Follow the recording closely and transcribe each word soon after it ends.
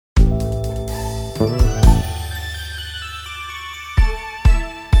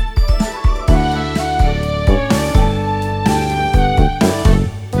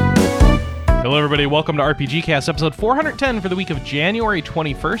everybody. Welcome to RPGCast, episode 410 for the week of January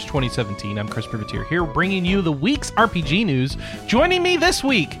 21st, 2017. I'm Chris Privateer here, bringing you the week's RPG news. Joining me this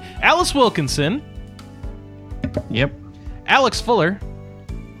week, Alice Wilkinson. Yep. Alex Fuller.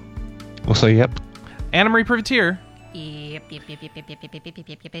 Also, yep. Anna Marie Privateer. Yep.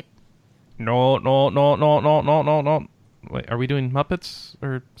 No. Wait, are we doing Muppets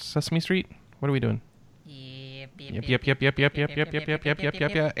or Sesame Street? What are we doing? Yep.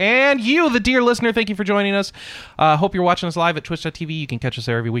 And you, the dear listener, thank you for joining us. Hope you're watching us live at twitch.tv. You can catch us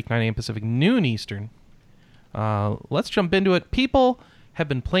there every week, 9 a.m. Pacific, noon Eastern. Let's jump into it. People have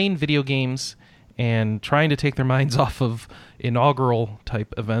been playing video games and trying to take their minds off of inaugural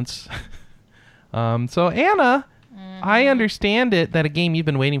type events. So, Anna, I understand it that a game you've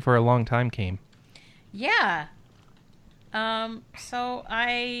been waiting for a long time came. Yeah. So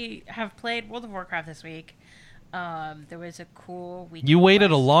I have played World of Warcraft this week. There was a cool week. You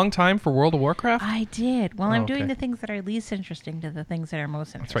waited a long time for World of Warcraft? I did. Well, I'm doing okay. the things that are least interesting to the things that are most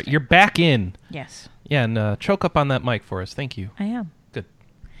interesting. That's right. You're back in. Yes. Yeah, and choke up on that mic for us. Thank you. I am. Good.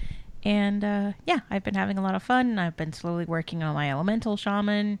 And, I've been having a lot of fun. I've been slowly working on my elemental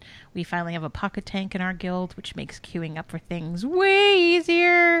shaman. We finally have a pocket tank in our guild, which makes queuing up for things way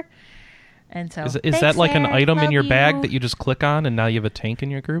easier. And so, is that like an item in your bag that you just click on and now you have a tank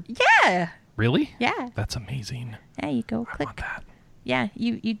in your group? Yeah. Really? Yeah. That's amazing. Yeah, you go I click. want that. Yeah,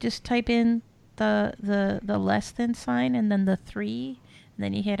 you just type in the less than sign and then the 3, and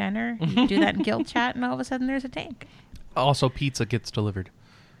then you hit enter. You do that in guild chat, and all of a sudden there's a tank. Also, pizza gets delivered.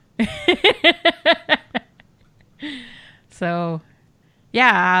 So,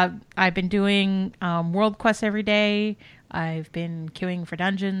 yeah, I've been doing world quests every day. I've been queuing for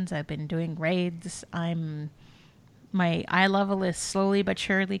dungeons. I've been doing raids. My eye level is slowly but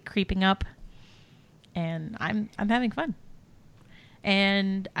surely creeping up, and I'm having fun.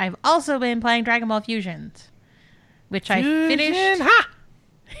 And I've also been playing Dragon Ball Fusions, which I finished. Ha!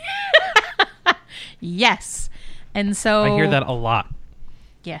 Yes. And so I hear that a lot.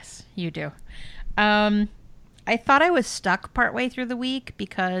 Yes, you do. I thought I was stuck partway through the week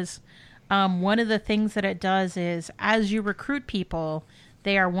because one of the things that it does is as you recruit people,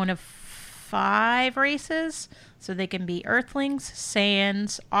 they are one of 5 races. So they can be Earthlings,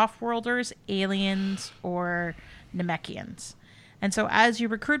 Saiyans, Offworlders, Aliens, or Namekians. And so as you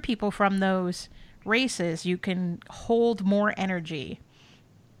recruit people from those races, you can hold more energy.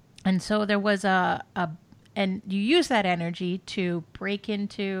 And so there was and you use that energy to break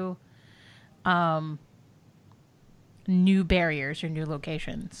into new barriers or new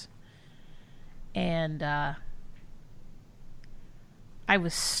locations. And I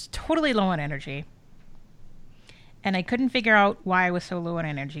was totally low on energy. And I couldn't figure out why I was so low on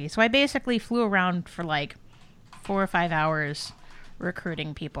energy. So I basically flew around for like 4 or 5 hours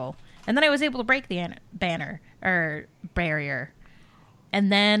recruiting people. And then I was able to break the barrier.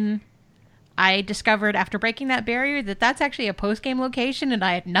 And then I discovered after breaking that barrier that that's actually a post-game location and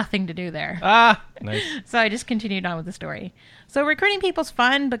I had nothing to do there. Ah, nice. So I just continued on with the story. So recruiting people's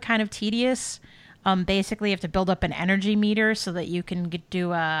fun, but kind of tedious. Basically, you have to build up an energy meter so that you can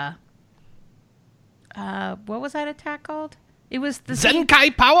do a... what was that attack called? It was the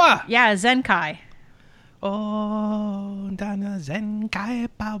Zenkai power! Yeah, Zenkai. Oh, Dana Zenkai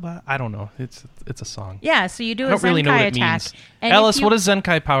power. I don't know. It's a song. Yeah, so you do I a don't Zenkai really know what it attack. means. And Alice, what does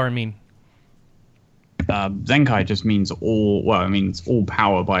Zenkai power mean? Zenkai just means it's all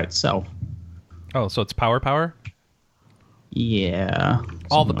power by itself. Oh, so it's power? Yeah.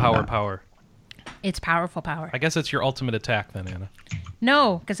 All the something like power. It's powerful power. I guess it's your ultimate attack then, Anna.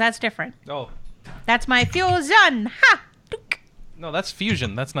 No, because that's different. Oh. That's my fusion. Ha! Dook. No, that's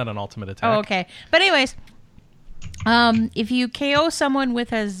fusion. That's not an ultimate attack. Oh, okay. But anyways, if you KO someone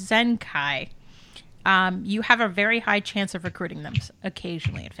with a Zenkai, you have a very high chance of recruiting them.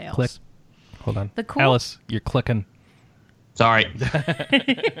 Occasionally it fails. Click. Hold on. The cool- Alice, you're clicking. Sorry.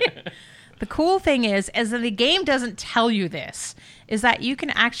 The cool thing is that the game doesn't tell you this, is that you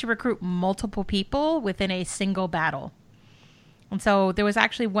can actually recruit multiple people within a single battle. And so there was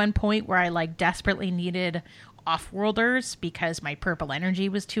actually one point where I desperately needed Offworlders because my purple energy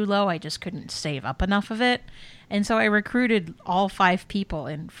was too low. I just couldn't save up enough of it. And so I recruited all 5 people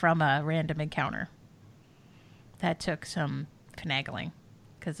from a random encounter. That took some finagling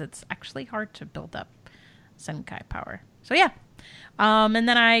because it's actually hard to build up Zenkai power. So yeah. And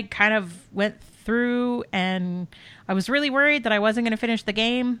then I kind of went through and I was really worried that I wasn't going to finish the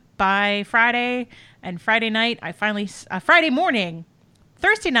game by Friday. And Friday night,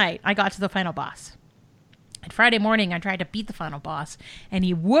 Thursday night, I got to the final boss. And Friday morning, I tried to beat the final boss and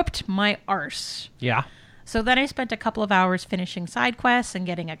he whooped my arse. Yeah. So then I spent a couple of hours finishing side quests and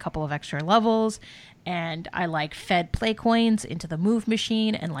getting a couple of extra levels. And I like fed play coins into the move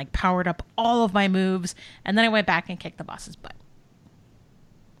machine and like powered up all of my moves. And then I went back and kicked the boss's butt.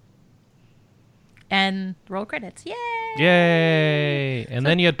 And roll credits. Yay! Yay! And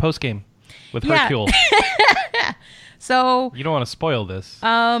then you had post game with Hercule. So you don't want to spoil this.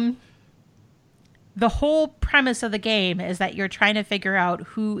 The whole premise of the game is that you're trying to figure out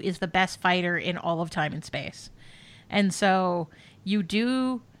who is the best fighter in all of time and space. And so you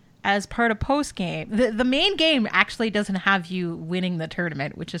do, as part of post game, the main game actually doesn't have you winning the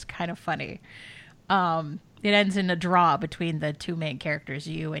tournament, which is kind of funny. It ends in a draw between the two main characters,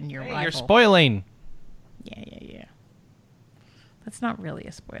 you and your rival. You're spoiling. Yeah. That's not really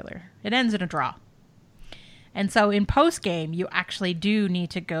a spoiler. It ends in a draw. And so in post game, you actually do need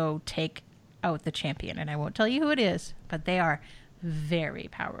to go take out the champion. And I won't tell you who it is, but they are very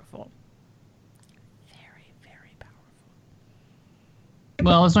powerful. Very, very powerful.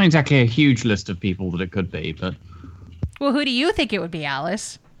 Well, it's not exactly a huge list of people that it could be, but... Well, who do you think it would be,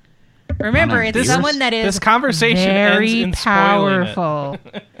 Alice? Remember, it's someone that is this conversation very ends in powerful.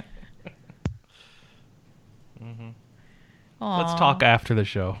 Let's talk after the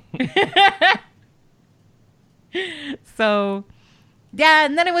show. So, yeah,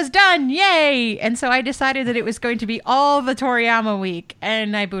 and then it was done. Yay! And so I decided that it was going to be all the Toriyama week,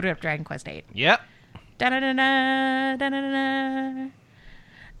 and I booted up Dragon Quest VIII. Yep. Da-da-da-da, da-da-da-da.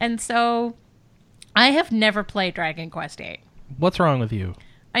 And so I have never played Dragon Quest VIII. What's wrong with you?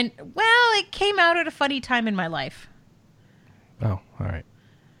 Well, it came out at a funny time in my life. Oh, all right.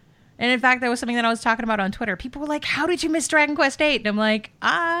 And in fact, that was something that I was talking about on Twitter. People were like, how did you miss Dragon Quest VIII? And I'm like,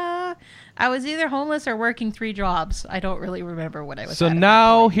 I was either homeless or working 3 jobs. I don't really remember what I was. So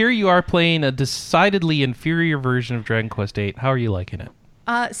now here you are playing a decidedly inferior version of Dragon Quest VIII. How are you liking it?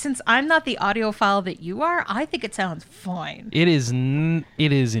 Since I'm not the audiophile that you are, I think it sounds fine. It is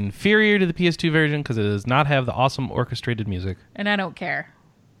inferior to the PS2 version because it does not have the awesome orchestrated music. And I don't care.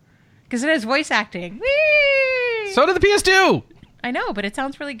 Because it has voice acting. Whee! So did the PS2! I know, but it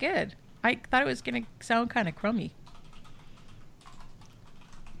sounds really good. I thought it was going to sound kind of crummy.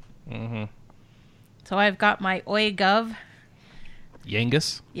 Mm-hmm. So I've got my Oi Gov.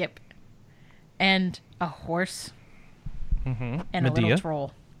 Yangus. Yep. And a horse. Mm-hmm. And Medea. a little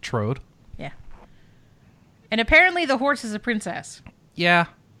troll. Trode. Yeah. And apparently the horse is a princess. Yeah.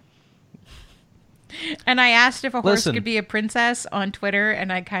 And I asked if a horse could be a princess on Twitter,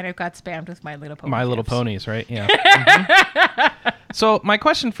 and I kind of got spammed with My Little Pony. My Little Ponies, right? Yeah. Mm-hmm. So my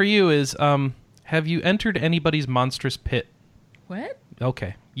question for you is, have you entered anybody's monstrous pit? What?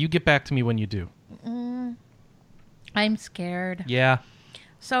 Okay. You get back to me when you do. I'm scared. Yeah.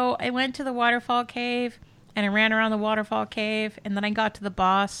 So I went to the waterfall cave, and I ran around the waterfall cave, and then I got to the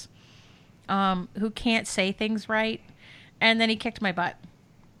boss, who can't say things right, and then he kicked my butt.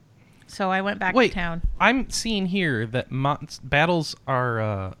 So I went back to town. I'm seeing here that battles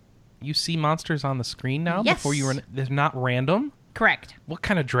are... you see monsters on the screen now before you run. They're not random? Correct. What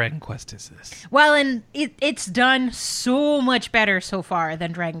kind of Dragon Quest is this? Well, and it's done so much better so far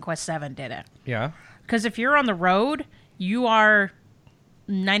than Dragon Quest VII did it. Yeah. Because if you're on the road, you are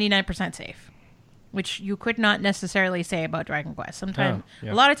 99% safe, which you could not necessarily say about Dragon Quest. Sometimes,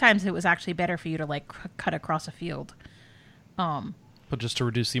 a lot of times, it was actually better for you to like cut across a field. But just to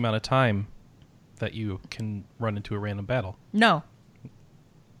reduce the amount of time that you can run into a random battle. No.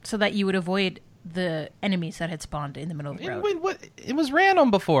 So that you would avoid the enemies that had spawned in the middle of the road. Wait, what? It was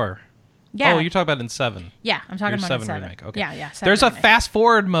random before. Yeah. Oh, you're talking about in 7. Yeah, I'm talking about 7 in 7. remake. Okay. Yeah. 7 There's remake. a fast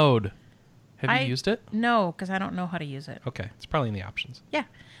forward mode. Have you used it? No, because I don't know how to use it. Okay, it's probably in the options. Yeah.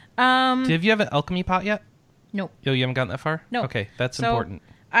 Have you have an alchemy pot yet? Nope. Oh, you haven't gotten that far? No. Okay, that's important.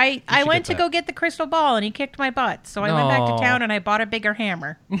 I went to go get the crystal ball, and he kicked my butt. So I went back to town, and I bought a bigger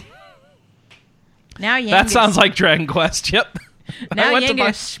hammer. Now Yangus... That sounds like Dragon Quest, yep. Now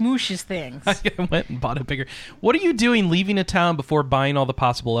Yangus smooshes things. I went and bought a bigger... What are you doing leaving a town before buying all the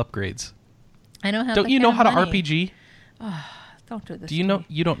possible upgrades? I know how. Don't you know how to RPG? Don't do this. Do you know?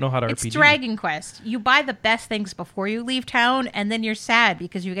 You don't know how to RPG. It's Dragon Quest. You buy the best things before you leave town, and then you're sad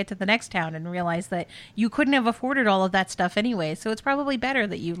because you get to the next town and realize that you couldn't have afforded all of that stuff anyway. So it's probably better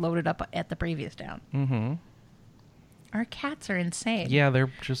that you loaded up at the previous town. Mm-hmm. Our cats are insane. Yeah,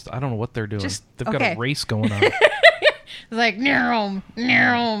 they're just... I don't know what they're doing. They've got a race going on. It's like, no.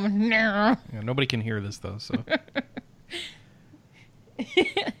 Yeah, nobody can hear this, though, so...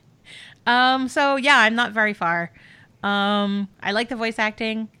 So, yeah, I'm not very far. I like the voice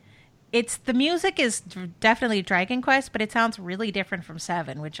acting. The music is definitely Dragon Quest, but it sounds really different from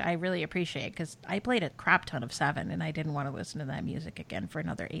 7, which I really appreciate, because I played a crap ton of 7, and I didn't want to listen to that music again for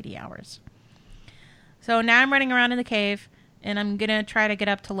another 80 hours. So now I'm running around in the cave, and I'm going to try to get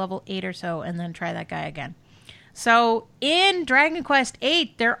up to level 8 or so, and then try that guy again. So in Dragon Quest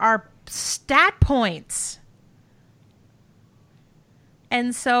VIII, there are stat points.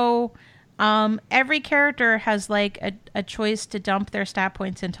 And so every character has like a choice to dump their stat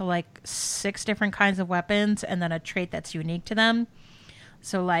points into like 6 different kinds of weapons, and then a trait that's unique to them.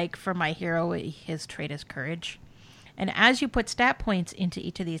 So like for my hero, his trait is courage. And as you put stat points into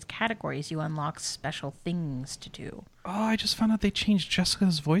each of these categories, you unlock special things to do. Oh, I just found out they changed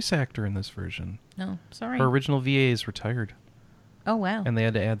Jessica's voice actor in this version. No, sorry. Her original VA is retired. Oh, wow. And they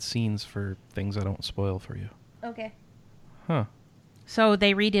had to add scenes for things I don't spoil for you. Okay. Huh. So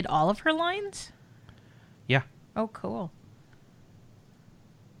they redid all of her lines? Yeah. Oh, cool.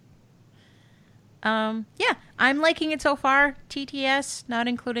 Yeah, I'm liking it so far. TTS, not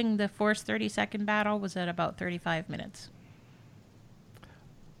including the Force 30-second battle, was at about 35 minutes.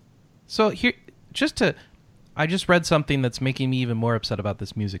 So here, I just read something that's making me even more upset about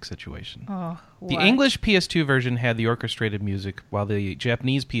this music situation. Oh, The what? English PS2 version had the orchestrated music, while the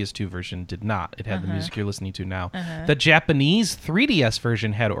Japanese PS2 version did not. It had the music you're listening to now. The Japanese 3DS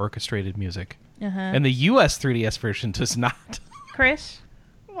version had orchestrated music, and the US 3DS version does not. Chris,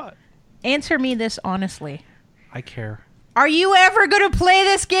 What? answer me this honestly. I care. Are you ever going to play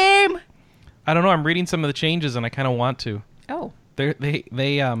this game? I don't know. I'm reading some of the changes, and I kind of want to. Oh.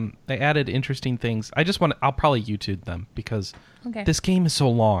 They added interesting things. I'll probably YouTube them because Okay. this game is so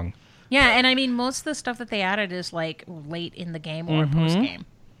long. Yeah, and I mean, most of the stuff that they added is like late in the game or post-game.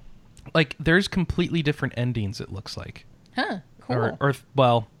 Like, there's completely different endings, it looks like. Huh, cool. Or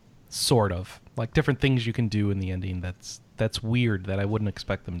well, sort of. Like, different things you can do in the ending that's weird that I wouldn't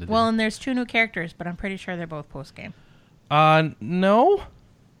expect them to do. Well, and there's 2 new characters, but I'm pretty sure they're both post-game. No.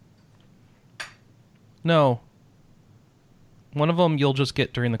 No. One of them you'll just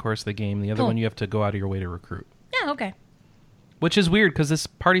get during the course of the game. The other one you have to go out of your way to recruit. Yeah, okay. Which is weird, because this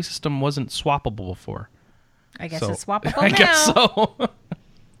party system wasn't swappable before. I guess So- it's swappable I now. guess so.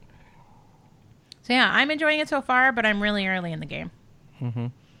 So yeah, I'm enjoying it so far, but I'm really early in the game. Mm-hmm.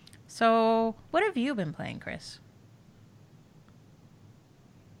 So, what have you been playing, Chris?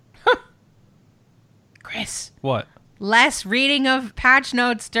 Chris, What? less reading of patch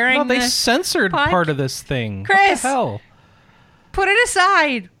notes during No, they the... censored pod- part of this thing. Chris! What the hell? Put it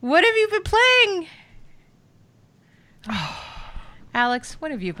aside. What have you been playing? Alex, what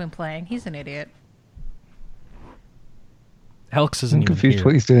have you been playing? He's an idiot. Alex isn't I'm even confused here.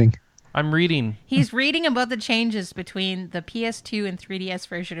 what he's doing. I'm reading. He's reading about the changes between the PS2 and 3DS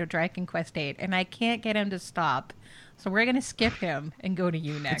version of Dragon Quest VIII, and I can't get him to stop. So we're going to skip him and go to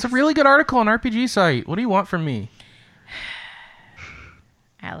you next. It's a really good article on RPG site. What do you want from me?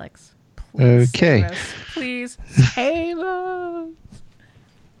 Alex, please. Okay. save us. Please. Save us.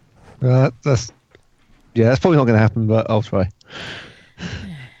 That's probably not going to happen, but I'll try.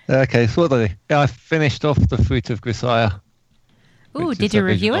 Okay, so what did I do? Yeah, I finished off The Fruit of Grisaya. Ooh, which did is you a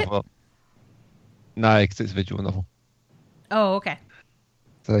review visual it? novel. No, because it's a visual novel. Oh, okay.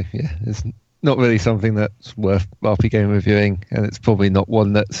 So, yeah, it's not really something that's worth RPG reviewing, and it's probably not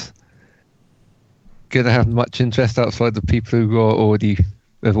one that's going to have much interest outside the people who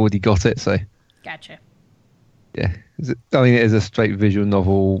have already got it, so... Gotcha. Yeah, I mean, it is a straight visual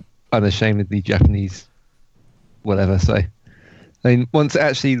novel, unashamedly Japanese, whatever. So, I mean, once it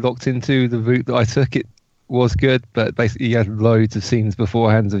actually locked into the route that I took, it was good, but basically you had loads of scenes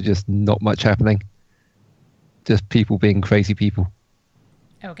beforehand of just not much happening. Just people being crazy people.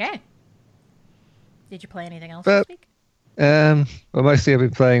 Okay. Did you play anything else But- this week? Well, mostly I've been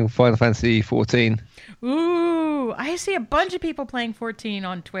playing Final Fantasy 14. Ooh, I see a bunch of people playing 14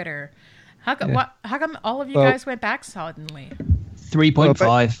 on Twitter. How come? Yeah. How come all of you Well- guys went back suddenly?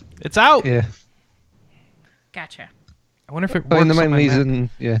 3.5. It's out. Yeah, Gotcha. I wonder if it works. I mean, the main on my Mac. reason,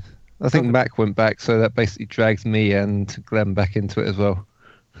 yeah, I think Okay. Mac went back, so that basically dragged me and Glenn back into it as well.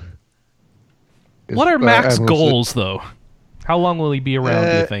 What are Mac's and also- goals, though? How long will he be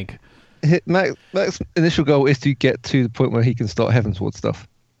around, do you think? Mac's initial goal is to get to the point where he can start Heavensward stuff.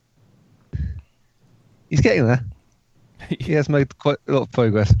 He's getting there. He has made quite a lot of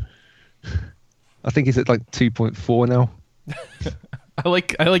progress. I think he's at like 2.4 now. I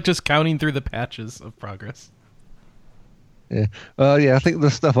like just counting through the patches of progress. Yeah. Yeah, I think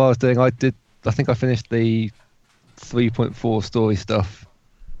the stuff I was doing, I think I finished the 3.4 story stuff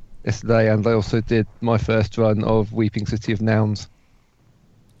yesterday, and I also did my first run of Weeping City of Nouns.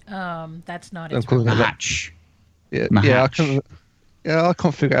 That's not I'm its calling it that. Match. Yeah, Mahatch. I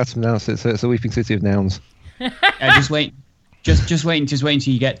can't figure out how to pronounce it, so it's a Weeping City of Nouns. Just wait. Just wait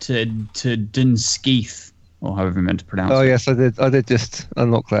until you get to Dunskeith, or however you're meant to pronounce Oh it. yes, I did just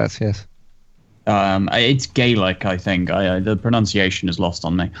unlock that, yes. It's Gaelic, I think. The pronunciation is lost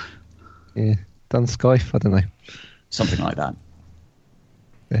on me. Yeah, Dunskyfe, I don't know. Something like that.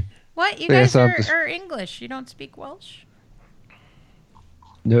 What? You Yeah, guys so I'm are, just- are English. You don't speak Welsh?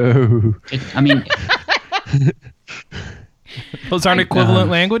 No. I mean, Those aren't equivalent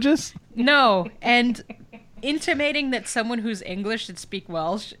languages? No. And intimating that someone who's English should speak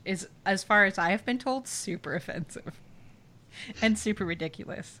Welsh is, as far as I have been told, super offensive. And super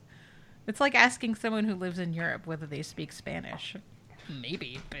ridiculous. It's like asking someone who lives in Europe whether they speak Spanish.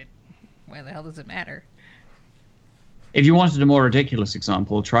 Maybe, but why the hell does it matter? if you wanted a more ridiculous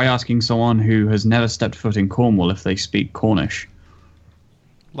example, try asking someone who has never stepped foot in Cornwall if they speak Cornish.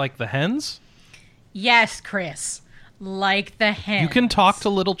 Like the hens? Yes, Chris. Like the hens. You can talk to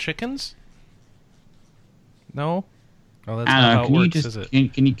little chickens? No? Oh, that's Anna, not how it can you works, just is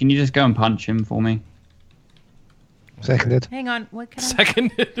it? can you just go and punch him for me? Seconded. Hang on. What can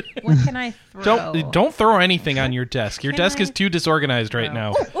Seconded. What can I throw? Don't throw anything on your desk. Your Can desk I is too disorganized right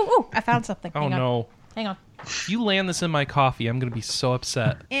now. Ooh, I found something. Oh Hang on. no. Hang on. If you land this in my coffee, I'm going to be so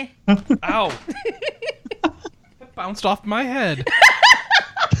upset. Eh. Ow. It bounced off my head.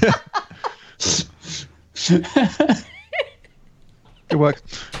 Good work.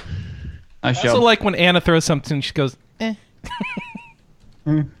 I Also, shall. like when Anna throws something, she goes, eh.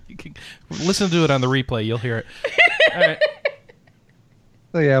 You can listen to it on the replay. You'll hear it. All right.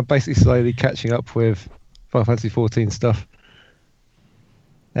 So yeah, I'm basically slowly catching up with Final Fantasy 14 stuff.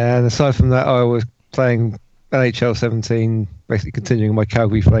 And aside from that, I was playing NHL 17, basically continuing my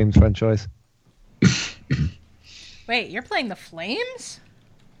Calgary Flames franchise. Wait, you're playing the Flames?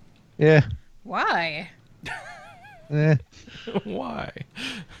 Yeah, Why? yeah. Why?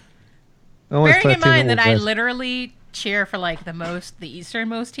 I always Bearing play in a team mind that all I plays. literally cheer for like the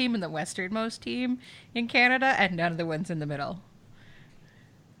easternmost team and the westernmost team in Canada, and none of the ones in the middle.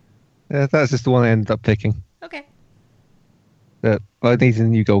 Yeah, that's just the one I ended up picking. Okay. But I needed a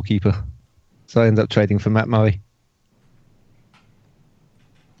new goalkeeper, so I ended up trading for Matt Murray.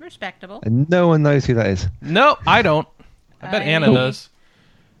 Respectable. And no one knows who that is. No, I don't. I bet Anna does.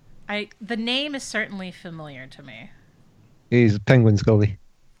 The name is certainly familiar to me. He's Penguins goalie.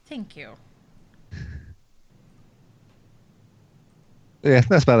 Thank you. Yeah,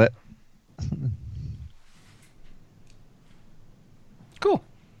 that's about it. Cool.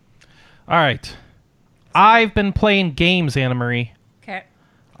 All right. I've been playing games, Anna Marie. Okay.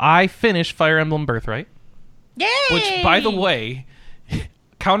 I finished Fire Emblem Birthright, Yay! which, by the way,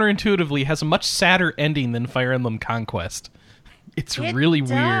 counterintuitively has a much sadder ending than Fire Emblem Conquest. It's It really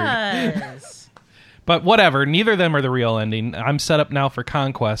weird. does. But whatever, neither of them are the real ending. I'm set up now for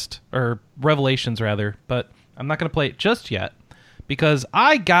Conquest, or Revelations rather, but I'm not going to play it just yet because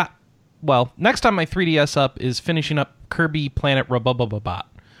next on my 3DS up is finishing up Kirby Planet Robobobot,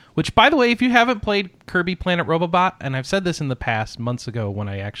 which, by the way, if you haven't played Kirby Planet Robobot, and I've said this in the past, months ago when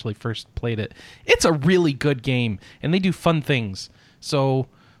I actually first played it, it's a really good game, and they do fun things. So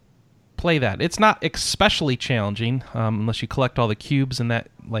play that. It's not especially challenging unless you collect all the cubes, and that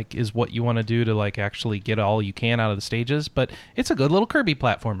is what you want to do to actually get all you can out of the stages. But it's a good little Kirby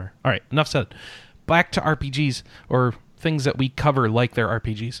platformer. All right, enough said. Back to RPGs, or things that we cover like they're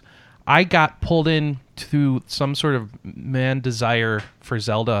RPGs. I got pulled in to some sort of mad desire for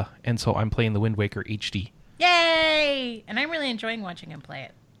Zelda, and so I'm playing the Wind Waker HD. Yay! And I'm really enjoying watching him play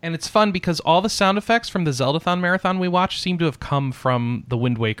it. And it's fun because all the sound effects from the Zeldathon marathon we watched seem to have come from the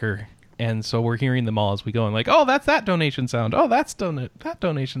Wind Waker. And so we're hearing them all as we go, and oh, that's that donation sound. Oh, that's that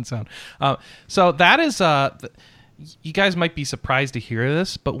donation sound. So that is, you guys might be surprised to hear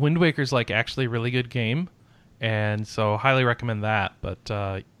this, but Wind Waker's actually a really good game. And so highly recommend that. But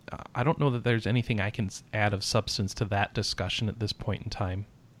I don't know that there's anything I can add of substance to that discussion at this point in time.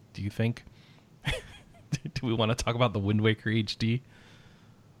 Do you think? Do we want to talk about the Wind Waker HD?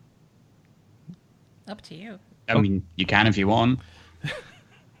 Up to you. I mean, you can if you want.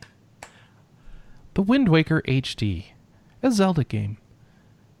 The Wind Waker HD, a Zelda game.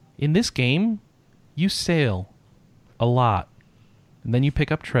 In this game, you sail a lot, and then you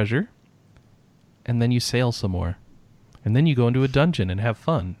pick up treasure, and then you sail some more, and then you go into a dungeon and have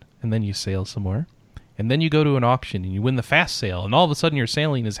fun, and then you sail some more, and then you go to an auction and you win the fast sail, and all of a sudden your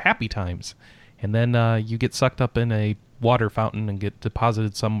sailing is happy times, and then you get sucked up in a water fountain and get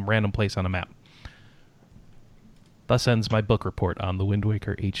deposited some random place on a map. Thus ends my book report on the Wind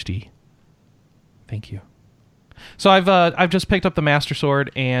Waker HD. Thank you. So I've just picked up the Master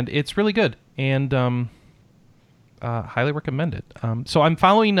Sword, and it's really good, and highly recommend it. So I'm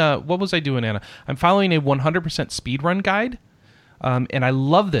following, what was I doing, Anna? I'm following a 100% speedrun guide, and I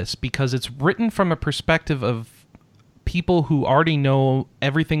love this because it's written from a perspective of people who already know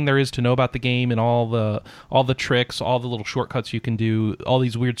everything there is to know about the game and all the tricks, all the little shortcuts you can do, all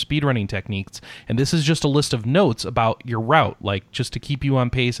these weird speedrunning techniques. And this is just a list of notes about your route, like just to keep you on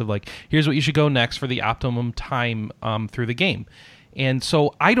pace of like, here's what you should go next for the optimum time through the game. And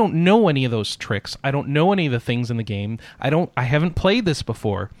so I don't know any of those tricks. I don't know any of the things in the game. I haven't played this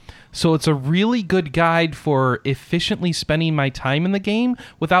before. So it's a really good guide for efficiently spending my time in the game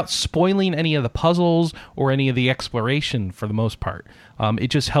without spoiling any of the puzzles or any of the exploration for the most part. It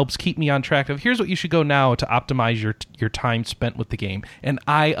just helps keep me on track of here's what you should go now to optimize your time spent with the game. And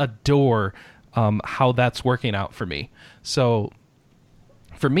I adore how that's working out for me. So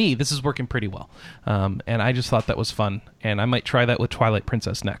for me, this is working pretty well. And I just thought that was fun. And I might try that with Twilight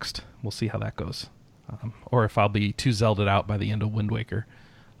Princess next. We'll see how that goes. Or if I'll be too Zelda'd out by the end of Wind Waker.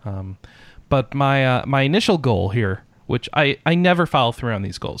 But my initial goal here, which I never follow through on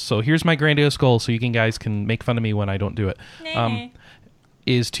these goals. So here's my grandiose goal so you guys can make fun of me when I don't do it.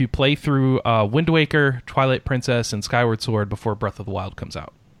 Is to play through Wind Waker, Twilight Princess, and Skyward Sword before Breath of the Wild comes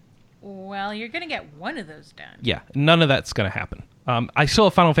out. Well, you're going to get one of those done. Yeah, none of that's going to happen. I still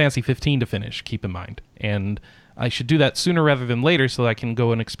have Final Fantasy 15 to finish, keep in mind. And I should do that sooner rather than later so that I can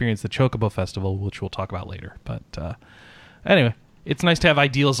go and experience the Chocobo Festival, which we'll talk about later. But anyway, it's nice to have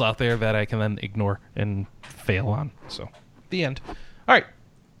ideals out there that I can then ignore and fail on. So, the end. All right.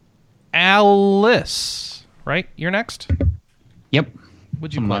 Alice, right? You're next? Yep.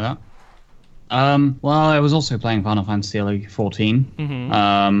 What'd you play? Like that. Well, I was also playing Final Fantasy XIV.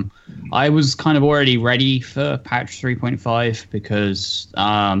 Mm-hmm. I was kind of already ready for patch 3.5 because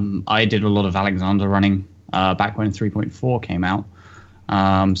I did a lot of Alexander running back when 3.4 came out.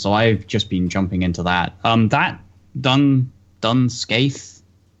 So I've just been jumping into that. That Dun Skaith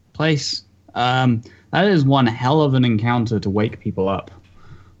place, that is one hell of an encounter to wake people up.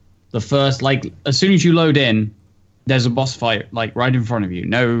 The first, like, as soon as you load in, there's a boss fight, like, right in front of you.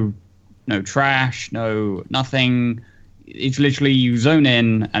 No trash, nothing. It's literally you zone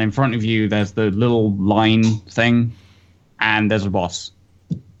in, and in front of you there's the little line thing, and there's a boss.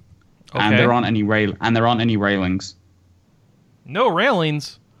 Okay. And there aren't any railings. No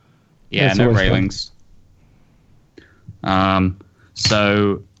railings. Yeah, That's no always railings.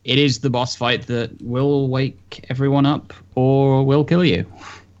 So it is the boss fight that will wake everyone up or will kill you.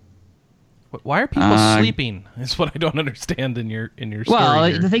 Why are people sleeping? Is what I don't understand in your story. Well,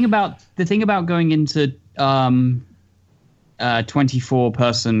 here. the thing about going into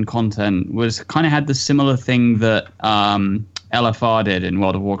 24-person content was kind of had the similar thing that LFR did in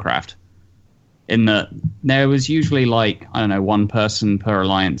World of Warcraft. In that there was usually like, I don't know, one person per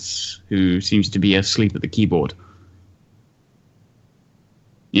alliance who seems to be asleep at the keyboard.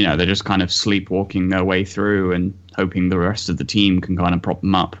 You know, they're just kind of sleepwalking their way through and hoping the rest of the team can kind of prop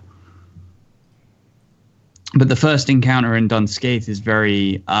them up. But the first encounter in Dun Skaith is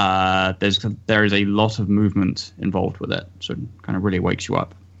very there is a lot of movement involved with it, so it kind of really wakes you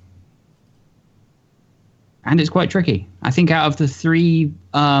up, and it's quite tricky. I think out of the 3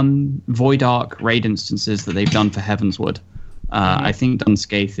 Void Ark raid instances that they've done for Heavenswood, I think Dun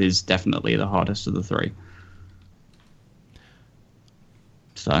Skaith is definitely the hardest of the 3.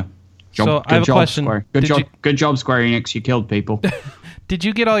 So, I have a question. Good job, Square Enix. You killed people. Did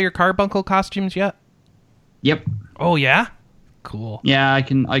you get all your Carbuncle costumes yet? Yep. Oh yeah, cool. Yeah, I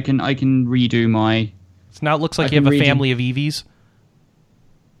can redo my. So now it looks like you have a family of Eevees.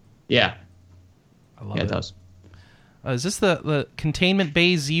 Yeah. I love it. It does. Is this the Containment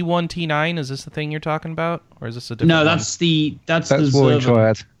Bay Z1T9? Is this the thing you're talking about, or is this a different? No, one? that's the Warring Zervan.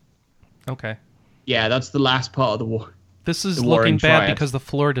 Triad. Okay. Yeah, that's the last part of the war. This is The looking Warring bad Triad. because the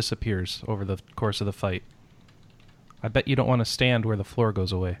floor disappears over the course of the fight. I bet you don't want to stand where the floor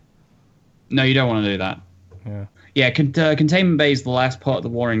goes away. No, you don't want to do that. Yeah. Yeah, Containment Bay is the last part of the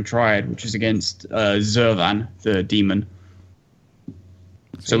Warring Triad, which is against Zervan, the demon.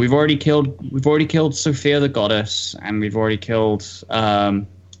 So we've already killed Sophia the goddess, and we've already killed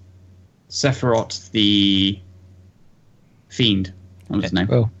Sephiroth the fiend. What was his name?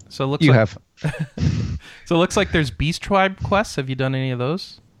 Well, So it looks you like, have. So it looks like there's Beast Tribe quests. Have you done any of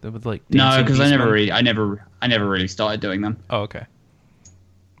those? That would like No, dancing because I beastmen? never really started doing them. Oh, okay.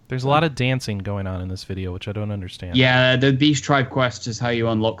 There's a lot of dancing going on in this video, which I don't understand. Yeah, the Beast Tribe quest is how you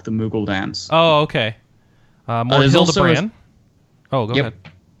unlock the Moogle dance. Oh, okay. More there's also Hildebrand. Oh, go Yep.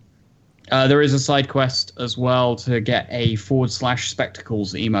 ahead. There is a side quest as well to get a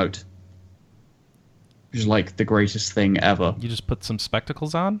 /spectacles emote, which is like the greatest thing ever. You just put some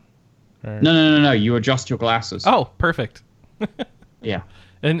spectacles on? Or... No. You adjust your glasses. Oh, perfect. Yeah.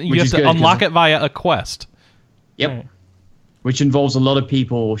 And you Which have is to good, unlock 'cause- it via a quest. Yep. Right. which involves a lot of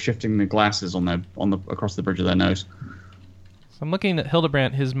people shifting the glasses across the bridge of their nose. So I'm looking at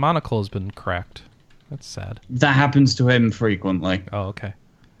Hildebrandt. His monocle has been cracked. That's sad. That happens to him frequently. Oh, okay.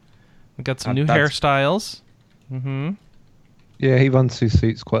 We got some new hairstyles. Mm-hmm. Yeah, he runs through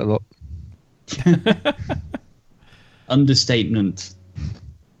suits quite a lot. Understatement.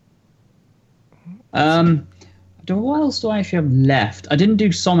 What else do I actually have left? I didn't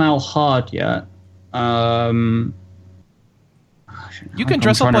do Somehow Hard yet. You can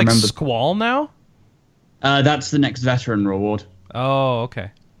dress up like Squall now? That's the next veteran reward. Oh,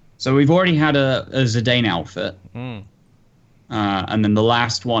 okay. So we've already had a Zidane outfit. Mm. And then the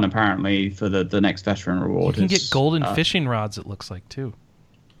last one, apparently, for the next veteran reward You can get golden fishing rods, it looks like, too.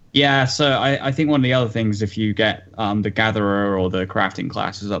 Yeah, so I think one of the other things, if you get the Gatherer or the crafting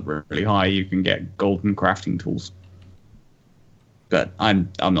classes up really high, you can get golden crafting tools. But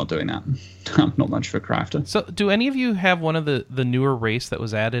I'm not doing that. I'm not much for a crafter. So, do any of you have one of the newer race that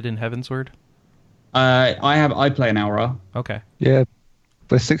was added in Heavensward? I play an Aura. Okay. Yeah,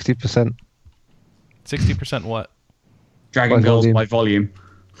 by 60%. 60% what? Dragon Girls by volume.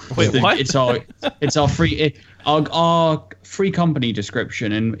 Wait, what? It's our free our free company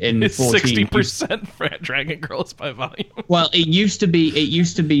description in it's 14. 60% Dragon Girls by volume. Well, it used to be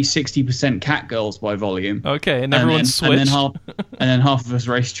 60% Cat Girls by volume. Okay, and everyone switched. And then half of us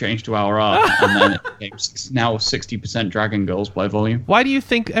race changed to our art, and then it became now 60% Dragon Girls by volume. Why do you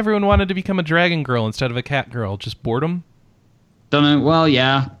think everyone wanted to become a Dragon Girl instead of a Cat Girl? Just boredom? Don't know. Well,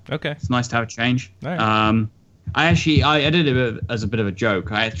 yeah. Okay. It's nice to have a change. All right. I did it as a bit of a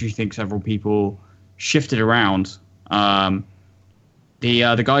joke. I actually think several people shifted around. The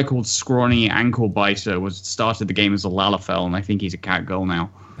guy called Scrawny Ankle Biter started the game as a Lalafell, and I think he's a cat girl now.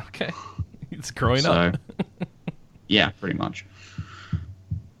 Okay, he's growing up. Yeah, pretty much.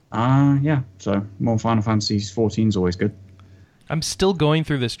 Yeah. So more Final Fantasy 14 is always good. I'm still going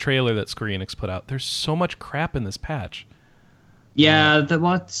through this trailer that Square Enix put out. There's so much crap in this patch. Yeah,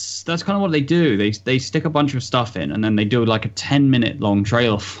 that's kind of what they do. They stick a bunch of stuff in, and then they do like a 10-minute long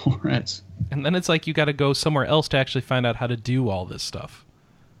trailer for it. And then it's like you got to go somewhere else to actually find out how to do all this stuff,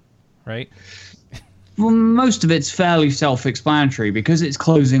 right? Well, most of it's fairly self-explanatory because it's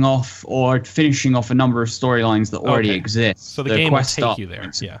closing off or finishing off a number of storylines that already exist. So the game will take you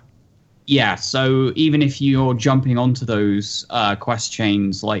there. Yeah. Yeah. So even if you're jumping onto those quest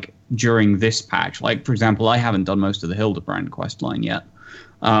chains, like during this patch, like for example, I haven't done most of the Hildebrand quest line yet.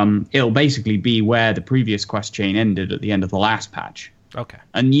 It'll basically be where the previous quest chain ended at the end of the last patch. Okay.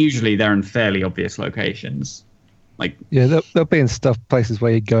 And usually they're in fairly obvious locations. Like yeah, they'll be in places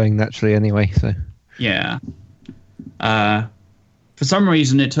where you're going naturally anyway. So yeah. For some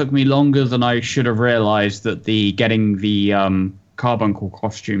reason, it took me longer than I should have realized that getting the carbuncle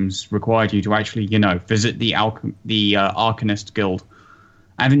costumes required you to actually, visit the Arcanist Guild.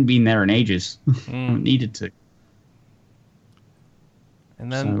 I haven't been there in ages. I haven't needed to.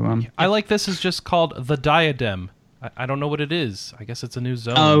 And then I like this is just called the Diadem. I don't know what it is. I guess it's a new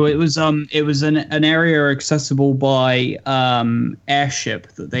zone. Oh, it was an area accessible by airship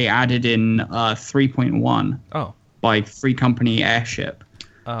that they added in 3.1. Oh. By Free Company Airship.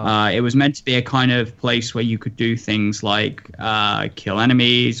 Oh. It was meant to be a kind of place where you could do things like kill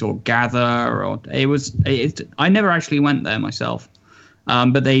enemies or gather. I never actually went there myself,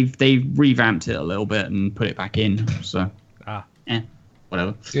 but they revamped it a little bit and put it back in. So,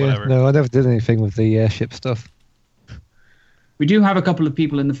 whatever. Yeah, whatever. No, I never did anything with the airship stuff. We do have a couple of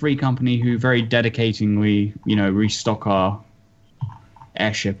people in the Free Company who very dedicatingly, restock our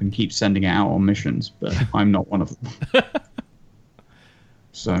airship and keep sending it out on missions, but I'm not one of them.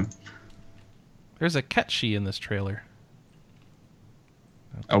 So there's a Ketchi in this trailer.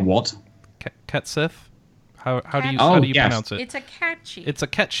 Okay. A what? Ketsith? How do you pronounce it? It's a Ketchi. It's a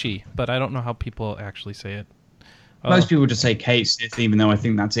Ketchi, but I don't know how people actually say it. Most people just say Kate Sith, even though I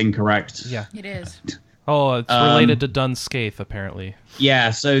think that's incorrect. Yeah, it is. Oh, it's related to Dun Scaith, apparently. Yeah,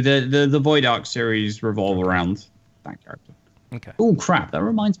 so the Void Ark series revolve around that character. Okay. Oh, crap. That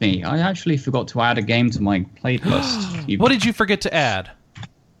reminds me. I actually forgot to add a game to my playlist. What did you forget to add?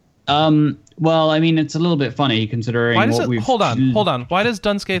 Well, I mean, it's a little bit funny considering Hold on. Why does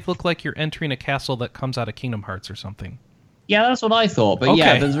Dun Scaith look like you're entering a castle that comes out of Kingdom Hearts or something? Yeah, that's what I thought. But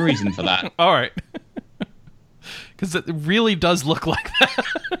yeah, there's a reason for that. All right. Because it really does look like that.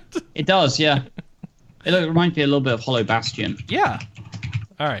 It does, yeah. It reminds me a little bit of Hollow Bastion. Yeah.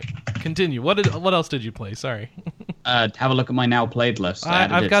 All right. Continue. What else did you play? Sorry. Have a look at my now played list.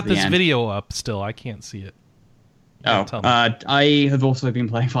 I've got this video up still. I can't see it. I have also been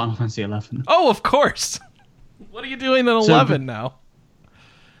playing Final Fantasy 11. Oh, of course. What are you doing in 11 now?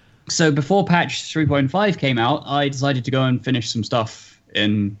 So before patch 3.5 came out, I decided to go and finish some stuff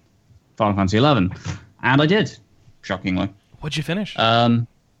in Final Fantasy 11, and I did, shockingly. What'd you finish?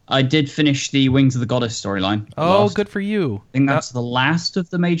 I did finish the Wings of the Goddess storyline. Oh, good for you. I think that's the last of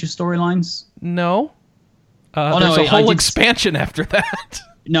the major storylines. No. There's a whole expansion after that.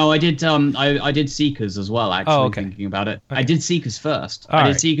 No, I did. I did Seekers as well. Actually, thinking about it, I did Seekers first. I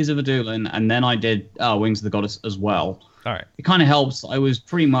did Seekers of Adulin, and then I did Wings of the Goddess as well. All right. It kind of helps. I was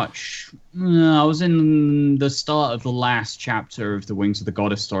pretty much. I was in the start of the last chapter of the Wings of the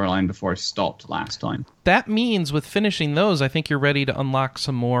Goddess storyline before I stopped last time. That means with finishing those, I think you're ready to unlock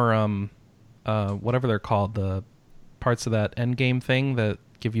some more, whatever they're called, the parts of that endgame thing that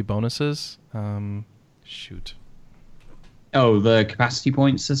give you bonuses. Shoot. Oh, the capacity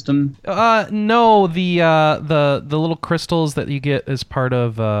point system? No, the little crystals that you get as part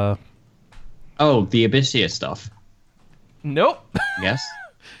of. Oh, the Abyssia stuff. Nope. Yes,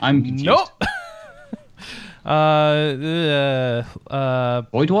 I'm confused. Nope.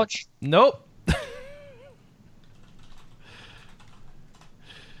 Void Watch? Nope.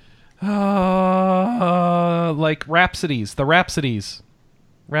 Like Rhapsodies, the Rhapsodies.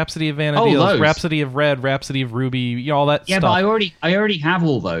 Rhapsody of Vanadil, Rhapsody of Red, Rhapsody of Ruby, all that stuff. Yeah, but I already have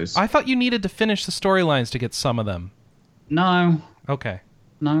all those. I thought you needed to finish the storylines to get some of them. No. Okay.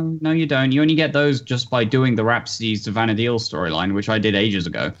 No, you don't. You only get those just by doing the Rhapsodies of Vanadil storyline, which I did ages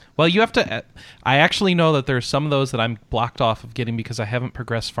ago. Well, you have to... I actually know that there's some of those that I'm blocked off of getting because I haven't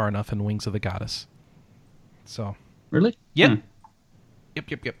progressed far enough in Wings of the Goddess. So... Really? Yep.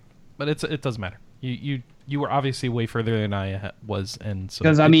 Yep. But it doesn't matter. You were obviously way further than I was, and so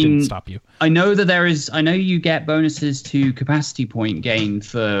it didn't stop you. I know that I know you get bonuses to capacity point gain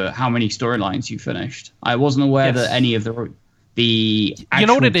for how many storylines you finished. I wasn't aware that any of the actual you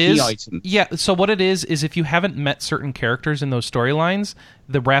know what it key is? items. Yeah, so what it is if you haven't met certain characters in those storylines,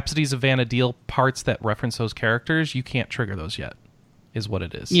 the Rhapsodies of Vanadil parts that reference those characters, you can't trigger those yet, is what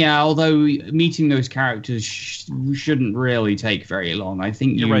it is. Yeah, although meeting those characters shouldn't really take very long. I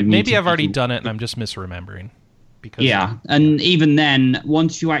think you're right. Maybe I've already done it and I'm just misremembering. And even then,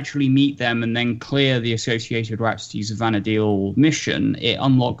 once you actually meet them and then clear the associated Rhapsodies of Vanadil mission, it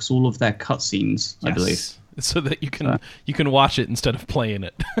unlocks all of their cutscenes, I believe. So that you can watch it instead of playing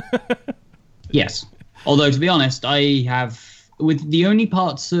it. Yes. Although, to be honest, I have... With the only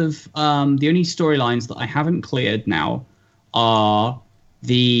parts of... the only storylines that I haven't cleared now are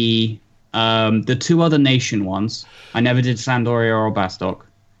the two other nation ones. I never did Sandoria or Bastok.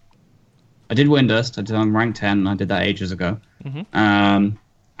 I did Windust. I did on rank 10. I did that ages ago. Mm-hmm.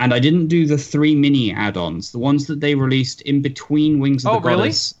 And I didn't do the 3 mini add-ons, the ones that they released in between Wings of the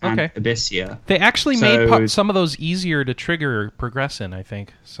Goddess and Abyssia. They actually made some of those easier to trigger progress in, I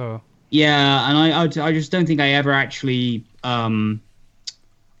think. So yeah, and I just don't think I ever actually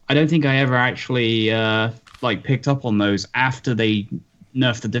like picked up on those after they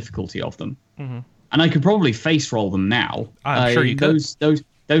nerfed the difficulty of them. Mm-hmm. And I could probably face roll them now. I'm sure you could.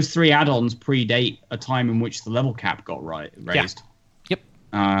 Those 3 add-ons predate a time in which the level cap got raised. Yeah.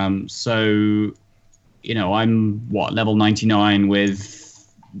 So, you know, I'm level 99 with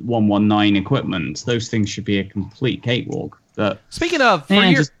 119 equipment. Those things should be a complete cakewalk. But speaking of,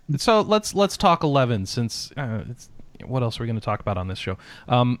 so let's talk 11 since what else are we going to talk about on this show?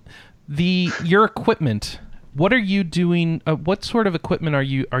 Your equipment. What are you doing? What sort of equipment are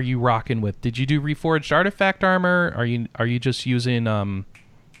you rocking with? Did you do reforged artifact armor? Are you just using the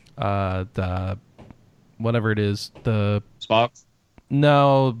whatever it is, the Sparks?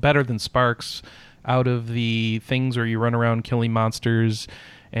 No, better than Sparks. Out of the things where you run around killing monsters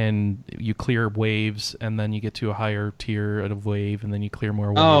and you clear waves, and then you get to a higher tier of wave, and then you clear more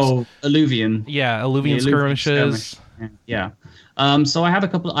waves. Oh, Alluvian. Yeah, Alluvian skirmishes. Yeah. So I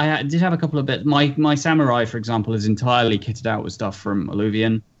did have a couple of bits. My samurai, for example, is entirely kitted out with stuff from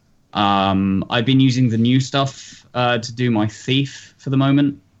Alluvian. I've been using the new stuff to do my thief for the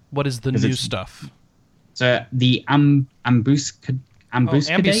moment. What is the new stuff? So the ambuscade.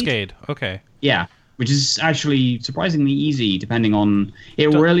 Okay. Yeah, which is actually surprisingly easy, depending on...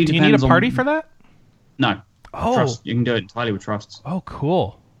 really depends on... Do you need a party for that? No. Oh. Trust. You can do it entirely with trusts. Oh,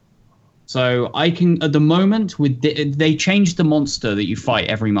 cool. So I can, at the moment, they changed the monster that you fight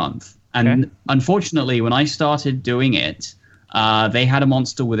every month. And unfortunately, when I started doing it, they had a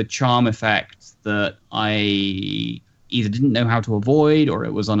monster with a charm effect that I either didn't know how to avoid or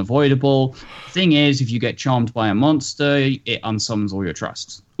it was unavoidable. The thing is, if you get charmed by a monster, it unsummons all your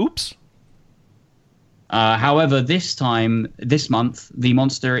trusts. Oops. However, this month, the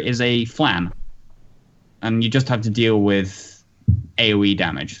monster is a flan. And you just have to deal with AoE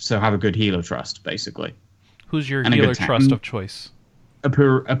damage. So have a good healer trust, basically. Who's your healer trust of choice?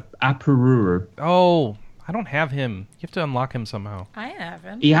 Apururu. Oh, I don't have him. You have to unlock him somehow. I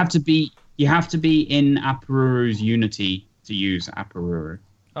haven't. You have to be in Apururu's Unity to use Apururu.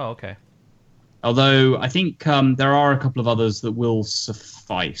 Oh, okay. Although I think there are a couple of others that will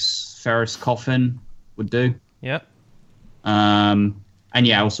suffice. Ferris Coffin would do. Yep. And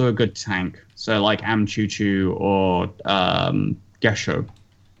yeah, also a good tank. So like Amchuchu or Gesho.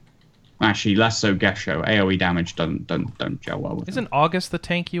 Actually, less so Gesho. AoE damage don't gel well with Isn't them. August the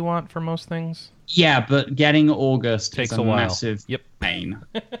tank you want for most things? Yeah, but getting August Takes is a while. massive Yep. pain.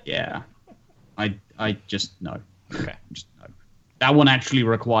 Yeah. I just no. Okay. Just no. That one actually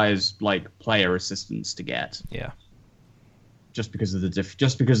requires like player assistance to get. Yeah. Just because of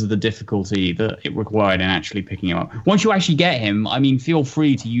the difficulty that it required in actually picking him up. Once you actually get him, I mean, feel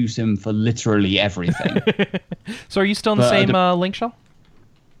free to use him for literally everything. So are you still in the same link shell?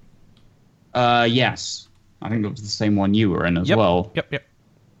 Yes. I think it was the same one you were in as well. Yep.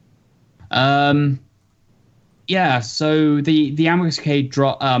 Yeah, so the ambuscade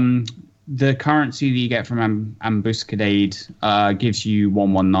drop, the currency that you get from ambuscade gives you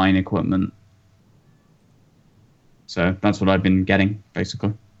 119 equipment. So that's what I've been getting,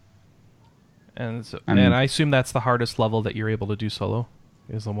 basically. And I assume that's the hardest level that you're able to do solo,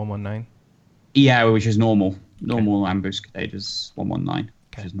 is the 119. Yeah, which is normal. Normal ambuscade is 119,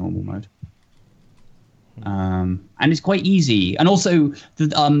 which is normal mode. And it's quite easy. And also,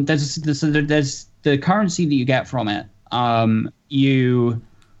 there's the currency that you get from it. You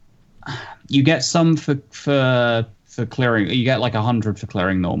get some for clearing. You get like 100 for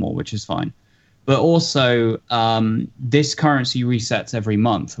clearing normal, which is fine. But also, this currency resets every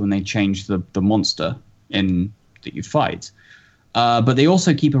month when they change the monster that you fight. But they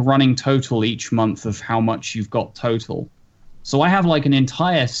also keep a running total each month of how much you've got total. So I have like an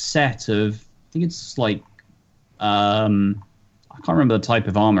entire set of, I think it's like, I can't remember the type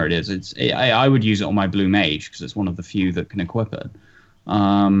of armor it is. I would use it on my blue mage because it's one of the few that can equip it.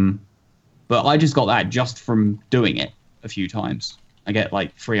 But I just got that just from doing it a few times. I get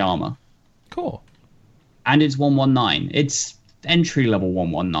like free armor. Cool. And it's 119. It's entry level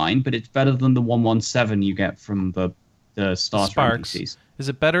 119, but it's better than the 117 you get from the starter Sparks. NPCs. Is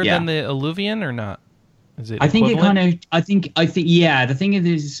it better than the Illuvian or not? Is it I think equivalent? it kind of. I think. Yeah. The thing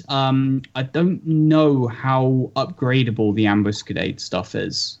is, I don't know how upgradable the ambuscade stuff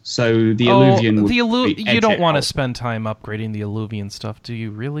is. So the Illuvian. You don't want to spend time upgrading the Illuvian stuff, do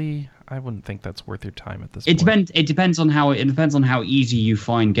you? Really? I wouldn't think that's worth your time at this point. It depends on how easy you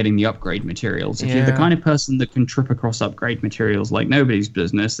find getting the upgrade materials. If you're the kind of person that can trip across upgrade materials like nobody's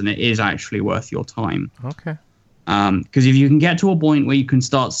business, then it is actually worth your time. Okay. Because if you can get to a point where you can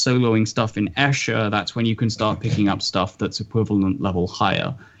start soloing stuff in Escher, that's when you can start picking up stuff that's equivalent level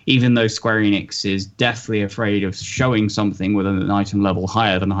higher. Even though Square Enix is deathly afraid of showing something with an item level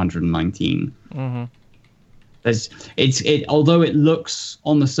higher than 119. Mm-hmm. Although it looks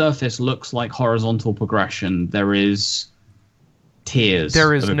on the surface looks like horizontal progression, there is tiers.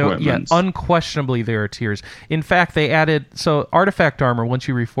 There is of no, equipment. unquestionably there are tiers. In fact, they added, so artifact armor, once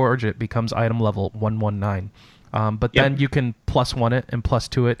you reforge it, becomes item level 119. But then you can +1 it and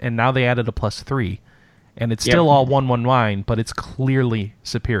 +2 it, and now they added a +3. And it's still all 119, but it's clearly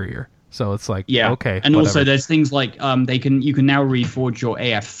superior. So it's like, okay. And whatever. also there's things like you can now reforge your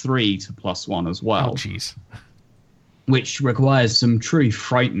AF3 to +1 as well. Oh, jeez. Which requires some truly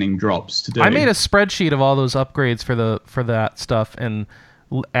frightening drops to do. I made a spreadsheet of all those upgrades for that stuff and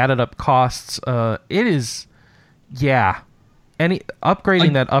added up costs. It is,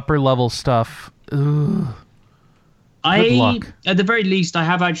 upgrading that upper level stuff. Ugh. Good luck. At the very least, I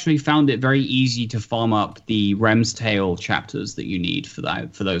have actually found it very easy to farm up the Rem's Tale chapters that you need for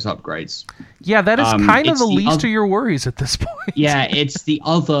those upgrades. Yeah, that is kind of the least of your worries at this point. Yeah, it's the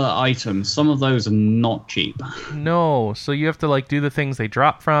other items. Some of those are not cheap. No, so you have to do the things they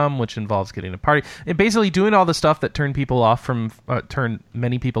drop from, which involves getting a party and basically doing all the stuff that turned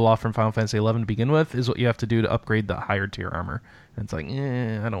many people off from Final Fantasy XI to begin with is what you have to do to upgrade the higher tier armor. And it's like,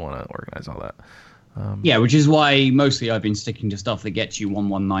 I don't want to organize all that. Which is why mostly I've been sticking to stuff that gets you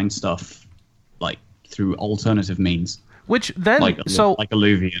 119 stuff, through alternative means. Which then, like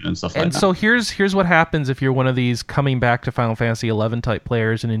Illuvian and stuff like that. And so here's what happens if you're one of these coming back to Final Fantasy XI type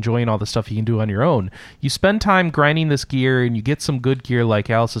players and enjoying all the stuff you can do on your own. You spend time grinding this gear and you get some good gear like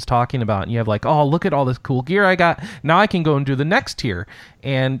Alice is talking about, and you have look at all this cool gear I got. Now I can go and do the next tier.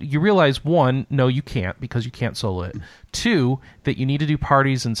 And you realize, one, no, you can't because you can't solo it. Two, that you need to do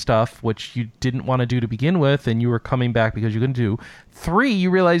parties and stuff, which you didn't want to do to begin with, and you were coming back because you couldn't do. Three, you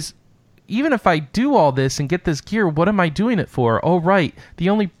realize, even if I do all this and get this gear, what am I doing it for? Oh, right. The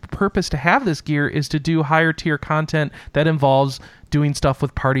only purpose to have this gear is to do higher tier content that involves doing stuff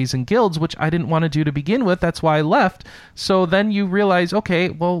with parties and guilds, which I didn't want to do to begin with. That's why I left. So then you realize, okay,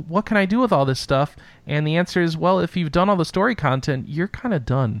 well, what can I do with all this stuff? And the answer is, well, if you've done all the story content, you're kind of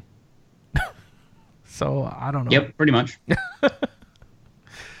done. So I don't know. Yep, pretty much.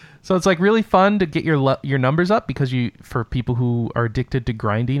 So it's like really fun to get your numbers up because for people who are addicted to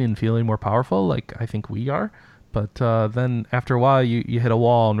grinding and feeling more powerful, like I think we are. But then after a while, you hit a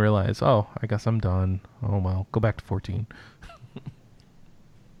wall and realize, oh, I guess I'm done. Oh well, go back to 14.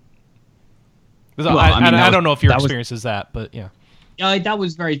 Well, I don't know if your experience is that, but yeah. Yeah,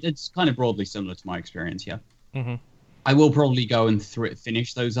 it's kind of broadly similar to my experience. Yeah. Mm-hmm. I will probably go and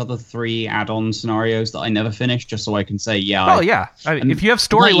finish those other 3 add-on scenarios that I never finished, just so I can say, yeah. Oh, yeah. If you have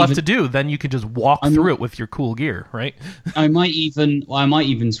story left to do, then you could just walk through it with your cool gear, right? I might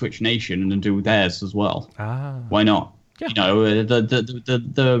even switch nation and do theirs as well. Ah. Why not? Yeah. You know,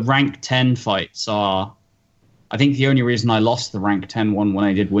 the rank 10 fights are... I think the only reason I lost the rank 10 one when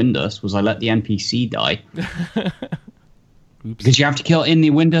I did Windus was I let the NPC die. Oops. Because you have to kill, in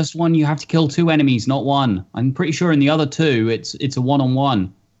the Windus one, you have to kill 2 enemies, not 1. I'm pretty sure in the other 2, it's a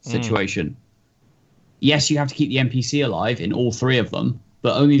one-on-one situation. Yes, you have to keep the NPC alive in all 3 of them,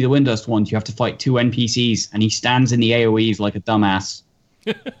 but only the Windus ones, you have to fight 2 NPCs, and he stands in the AoEs like a dumbass.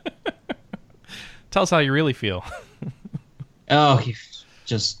 Tell us how you really feel. Oh,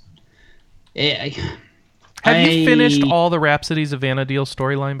 just... Have you finished all the Rhapsodies of Vana'diel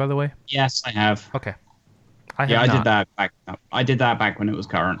storyline, by the way? Yes, I have. Okay. I did that back. I did that back when it was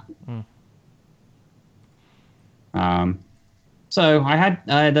current. So I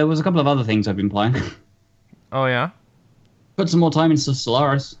had there was a couple of other things I've been playing. Oh yeah. Put some more time into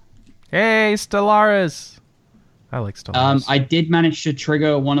Stellaris. Hey, Stellaris. I like Stellaris. I did manage to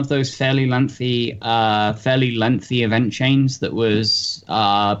trigger one of those fairly lengthy event chains that was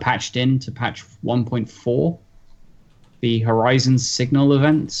patched in to patch 1.4. The Horizon Signal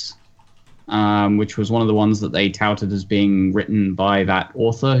events. Which was one of the ones that they touted as being written by that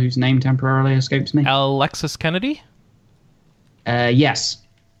author whose name temporarily escapes me. Alexis Kennedy? Yes.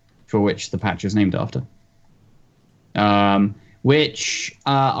 For which the patch is named after. Which,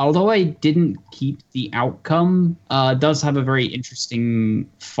 although I didn't keep the outcome, does have a very interesting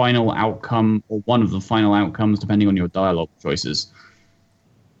final outcome, or one of the final outcomes, depending on your dialogue choices.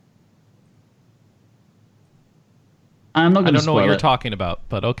 I'm not going to I don't know what you're it. talking about,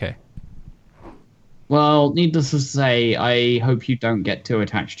 but okay. Well, needless to say, I hope you don't get too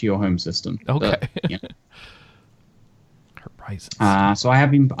attached to your home system. Okay. But, yeah. Horizons. So I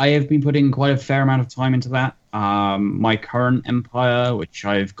have been putting quite a fair amount of time into that. My current empire, which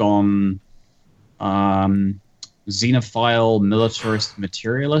I've gone xenophile, militarist,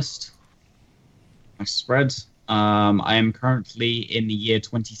 materialist. My spreads. I am currently in the year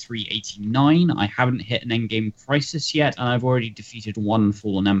 2389. I haven't hit an endgame crisis yet, and I've already defeated 1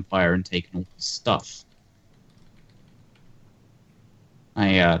 fallen empire and taken all his stuff.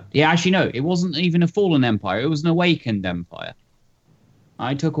 Actually, no, it wasn't even a fallen empire. It was an awakened empire.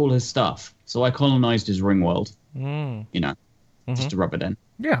 I took all his stuff, so I colonized his ring world. Just to rub it in.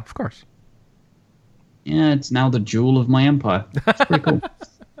 Yeah, of course. Yeah, it's now the jewel of my empire. It's pretty cool.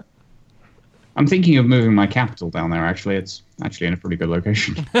 I'm thinking of moving my capital down there, actually. It's actually in a pretty good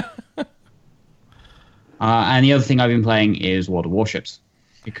location. And the other thing I've been playing is World of Warships.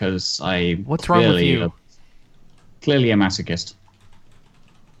 Because What's wrong with you? Clearly a masochist.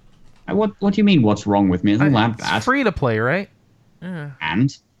 What do you mean, what's wrong with me? Isn't that bad? It's free to play, right?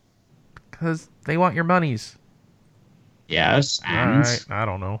 And? Because they want your monies. Yes, and? All right, I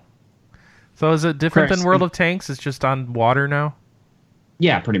don't know. So is it different than World of Tanks? It's just on water now?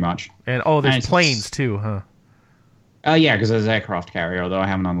 Yeah, pretty much. And there's planes too, huh? Yeah, because there's aircraft carrier, although I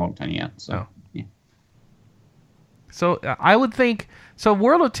haven't unlocked any yet. So, yeah. So I would think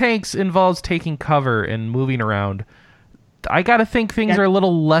World of Tanks involves taking cover and moving around. I gotta think things are a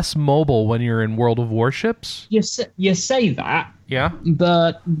little less mobile when you're in World of Warships. You say that, yeah,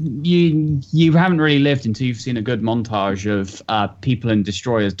 but you haven't really lived until you've seen a good montage of people in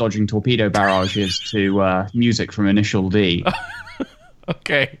destroyers dodging torpedo barrages to music from Initial D.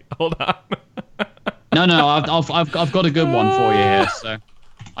 Okay, hold on. No, I've got a good one for you here, so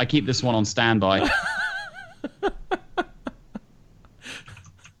I keep this one on standby.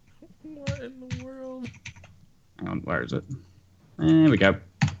 What in the world? Hang on, where is it? There we go.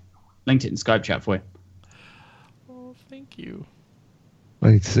 Linked it in Skype chat for you. Oh, thank you.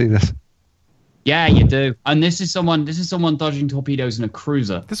 I need to see this. Yeah, you do. And this is someone dodging torpedoes in a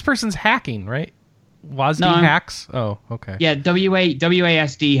cruiser. This person's hacking, right? WASD hacks? Oh, okay. Yeah,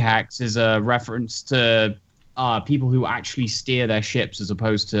 WASD hacks is a reference to people who actually steer their ships as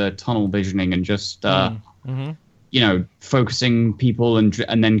opposed to tunnel visioning and just focusing people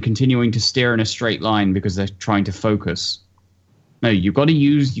and then continuing to steer in a straight line because they're trying to focus. No, you've got to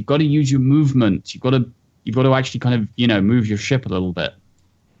use your movement. You've got to actually kind of move your ship a little bit.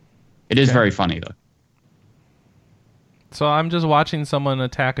 It is very funny though. So I'm just watching someone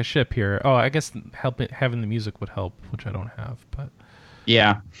attack a ship here. Oh, I guess having the music would help, which I don't have. But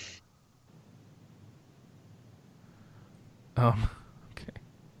yeah. Okay.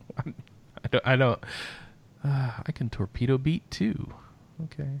 I don't. I can torpedo beat too.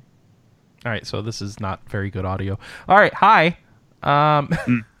 Okay. All right. So this is not very good audio. All right. Hi. Are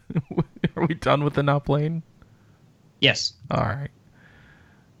we done with the not playing? Yes. All right.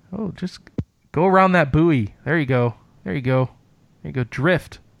 Oh, just go around that buoy. There you go. There you go. There you go.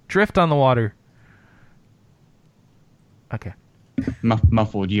 Drift on the water. Okay.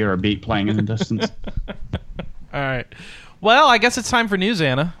 Muffled Eurobeat playing in the distance. All right. Well, I guess it's time for news,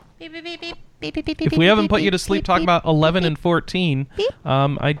 Anna. Beep, beep, beep, beep. If we haven't put you to sleep talking about 11 and 14,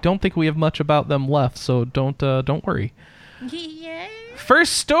 I don't think we have much about them left, so don't worry. Yeah.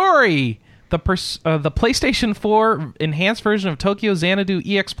 First story. The PlayStation 4 enhanced version of Tokyo Xanadu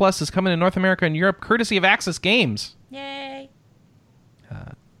EX Plus is coming to North America and Europe courtesy of Access Games. Yay.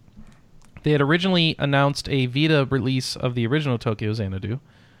 They had originally announced a Vita release of the original Tokyo Xanadu,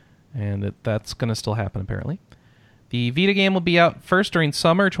 and that's going to still happen apparently. The Vita game will be out first during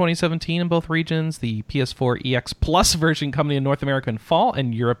summer 2017 in both regions. The PS4 EX Plus version coming in North America in fall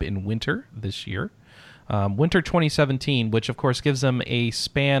and Europe in winter this year. Winter 2017, which of course gives them a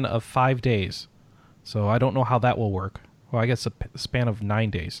span of 5 days. So I don't know how that will work. Well, I guess a span of 9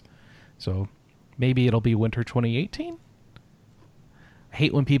 days. So maybe it'll be winter 2018? I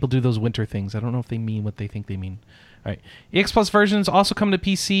hate when people do those winter things. I don't know if they mean what they think they mean. All right. EX Plus versions also come to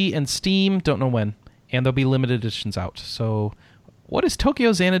PC and Steam. Don't know when. And there'll be limited editions out. So what is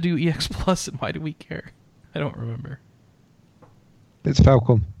Tokyo Xanadu EX Plus and why do we care? I don't remember. It's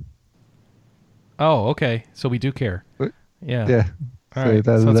Falcom. Oh, okay. So we do care. Yeah. Yeah. All right.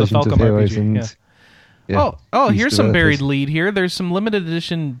 So it's a Legends Falcom of Heroes RPG. and Yeah. Oh, these here's some developers. buried lead here. There's some limited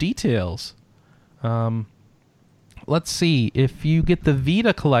edition details. Let's see. If you get the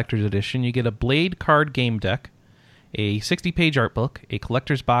Vita Collector's Edition, you get a Blade card game deck, a 60-page art book, a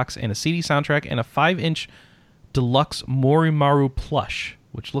collector's box, and a CD soundtrack, and a 5-inch deluxe Morimaru plush,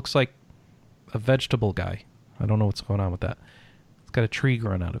 which looks like a vegetable guy. I don't know what's going on with that. It's got a tree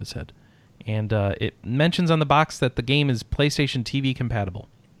growing out of his head. And it mentions on the box that the game is PlayStation TV compatible.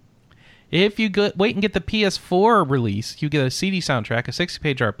 If you wait and get the PS4 release, you get a CD soundtrack, a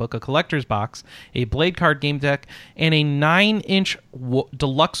 60-page art book, a collector's box, a Blade card game deck, and a 9-inch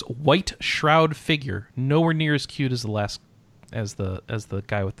deluxe white shroud figure, nowhere near as cute as the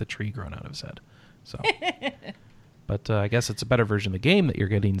guy with the tree growing out of his head. So, but I guess it's a better version of the game that you're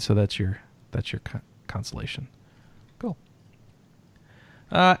getting, so that's your consolation. Cool.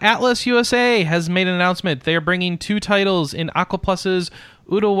 Atlas USA has made an announcement. They are bringing 2 titles in Aquaplus's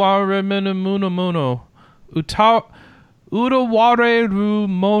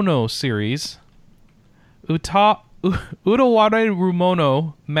Utawarerumono series.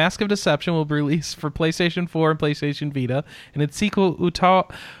 Utawarerumono Mask of Deception will be released for PlayStation 4 and PlayStation Vita, and its sequel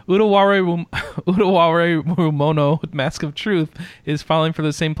Utawarerumono Mask of Truth is filing for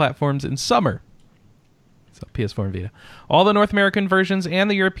the same platforms in summer. So PS4 and Vita. All the North American versions and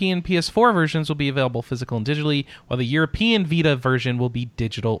the European PS4 versions will be available physical and digitally, while the European Vita version will be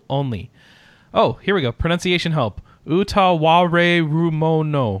digital only. Oh, here we go. Pronunciation help.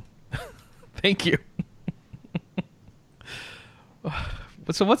 Utawarerumono. Thank you.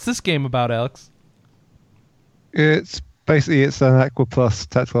 So what's this game about, Alex? It's an Aqua Plus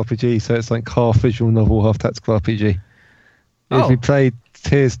tactical RPG, so it's like half visual novel, half tactical RPG. Oh. If you played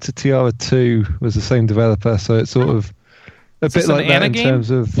Tears to Tiara 2, was the same developer, so it's sort of a Is bit this an like that Anna in game?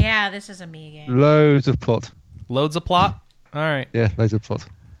 terms of Yeah, this is a me game. loads of plot. Loads of plot? All right. Yeah, loads of plot.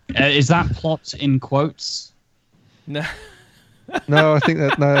 Is that plot in quotes? No. No, I think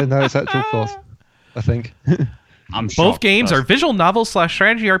that no, it's actual plot. I think. I'm shocked. Both games are visual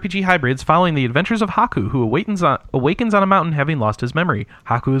novels/strategy RPG hybrids following the adventures of Haku, who awakens on a mountain having lost his memory.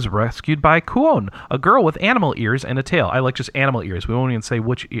 Haku is rescued by Kuon, a girl with animal ears and a tail. I like just animal ears. We won't even say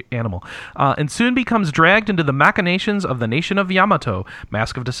which animal. And soon becomes dragged into the machinations of the nation of Yamato.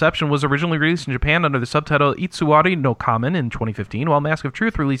 Mask of Deception was originally released in Japan under the subtitle Itsuwari no Kamen in 2015, while Mask of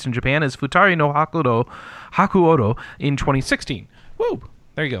Truth released in Japan as Futari no Hakuodo in 2016. Woo!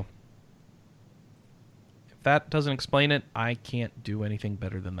 There you go. That doesn't explain it. I can't do anything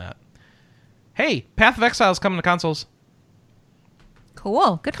better than that. Hey, Path of Exile is coming to consoles.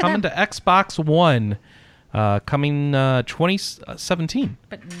 Cool. Good for Coming them. to Xbox One. Coming 2017.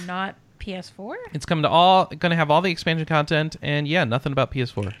 But not PS4? It's coming to going to have all the expansion content, and yeah, nothing about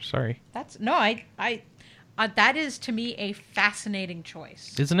PS4. Sorry. That's no, that is to me a fascinating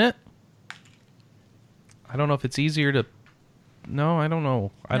choice. Isn't it? I don't know if it's easier to. No, I don't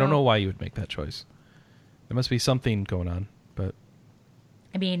know. I don't know why you would make that choice. There must be something going on, but.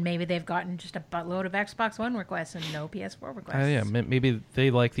 I mean, maybe they've gotten just a buttload of Xbox One requests and no PS4 requests. Yeah, maybe they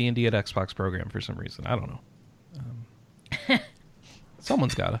like the Indie at Xbox program for some reason. I don't know.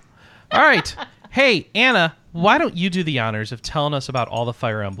 Someone's gotta. All right. Hey, Anna, why don't you do the honors of telling us about all the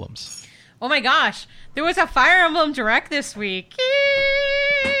Fire Emblems? Oh my gosh. There was a Fire Emblem Direct this week.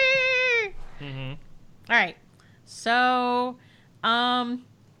 Mm-hmm. All right. So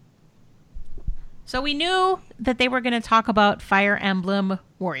we knew that they were going to talk about Fire Emblem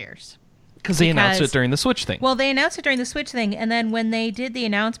Warriors. Because they announced it during the Switch thing. Well, they announced it during the Switch thing, and then when they did the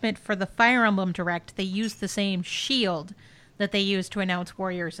announcement for the Fire Emblem Direct, they used the same shield that they used to announce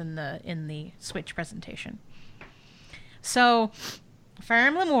Warriors in the Switch presentation. So, Fire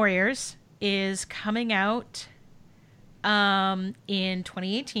Emblem Warriors is coming out in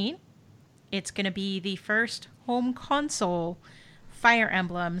 2018. It's going to be the first home console Fire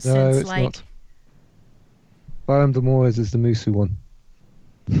Emblem since it's not. Fire Emblem Warriors is the Musu one.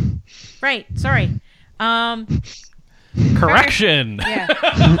 Right, sorry. Correction!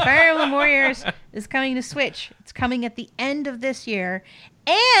 Fire Emblem Warriors is coming to Switch. It's coming at the end of this year.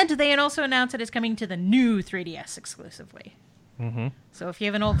 And they had also announced that it's coming to the new 3DS exclusively. Mm-hmm. So if you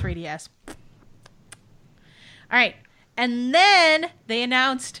have an old 3DS. All right. And then they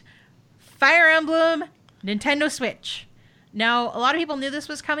announced Fire Emblem Nintendo Switch. Now, a lot of people knew this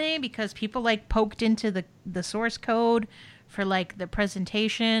was coming because people poked into the source code for the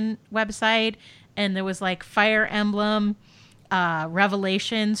presentation website, and there was Fire Emblem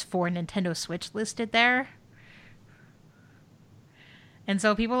Revelations for Nintendo Switch listed there. And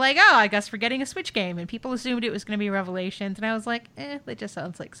so people were oh, I guess we're getting a Switch game, and people assumed it was going to be Revelations, and I was that just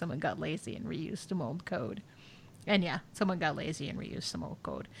sounds like someone got lazy and reused some old code. And yeah, someone got lazy and reused some old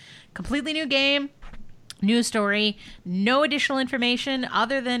code. Completely new game. New story, no additional information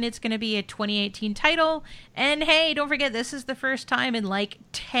other than it's going to be a 2018 title. And hey, don't forget, this is the first time in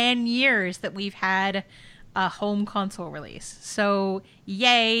 10 years that we've had a home console release. So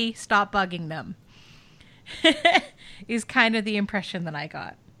yay, stop bugging them. Is kind of the impression that I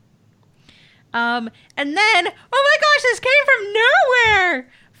got. And then, oh my gosh, this came from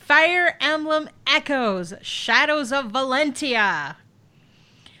nowhere! Fire Emblem Echoes, Shadows of Valentia.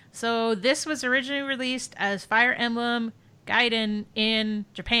 So this was originally released as Fire Emblem Gaiden in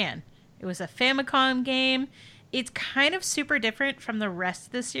Japan. It was a Famicom game. It's kind of super different from the rest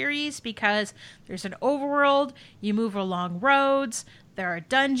of the series because there's an overworld, you move along roads, there are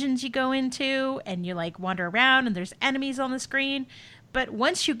dungeons you go into, and you wander around, and there's enemies on the screen. But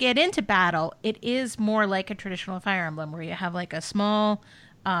once you get into battle, it is more like a traditional Fire Emblem where you have a small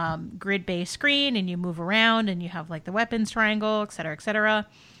grid-based screen, and you move around, and you have the weapons triangle, etc., etc.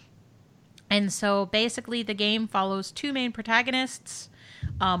 And so basically the game follows two main protagonists.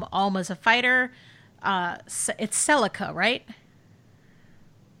 Alma's a fighter. It's Celica, right?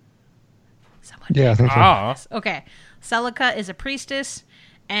 Yeah, I think so. Okay. Celica is a priestess,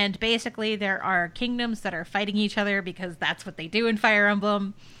 and basically there are kingdoms that are fighting each other because that's what they do in Fire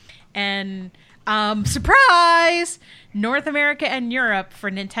Emblem. And surprise! North America and Europe for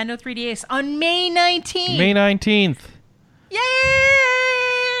Nintendo 3DS on May 19th. May 19th.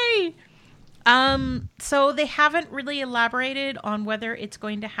 Yay! So they haven't really elaborated on whether it's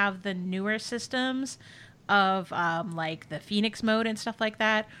going to have the newer systems of the Phoenix mode and stuff like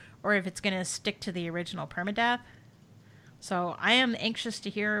that, or if it's going to stick to the original permadeath. So I am anxious to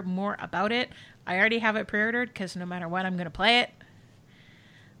hear more about it. I already have it pre-ordered because no matter what, I'm going to play it.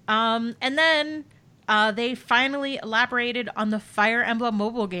 And then they finally elaborated on the Fire Emblem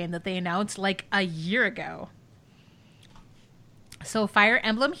mobile game that they announced a year ago. So Fire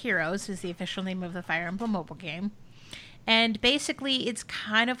Emblem Heroes is the official name of the Fire Emblem mobile game. And basically it's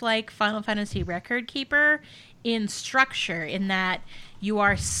kind of like Final Fantasy Record Keeper in structure, in that you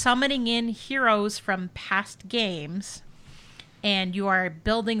are summoning in heroes from past games and you are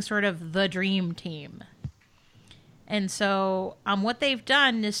building sort of the dream team. And so what they've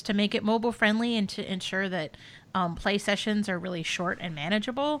done is to make it mobile friendly and to ensure that play sessions are really short and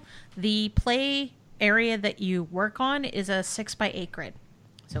manageable. The play area that you work on is a 6x8 grid,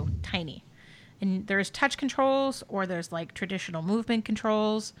 so tiny. And there's touch controls, or there's traditional movement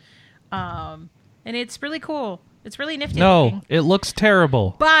controls. and it's really cool. It's really nifty. No, looking. it looks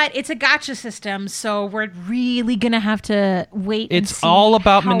terrible. But it's a gacha system, so we're really going to have to wait and see. It's all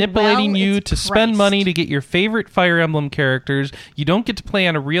about how manipulating well you it's to spend priced. money to get your favorite Fire Emblem characters. You don't get to play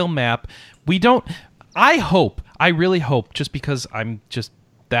on a real map. I really hope, just because I'm just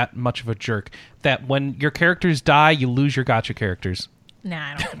that much of a jerk, that when your characters die, you lose your gacha characters.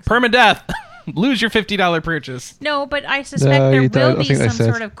 Nah, I don't think so. Permadeath! Lose your $50 purchase. No, but I suspect No, there you don't. will I be think they some said.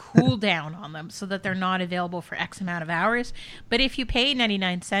 sort of cooldown on them so that they're not available for X amount of hours. But if you pay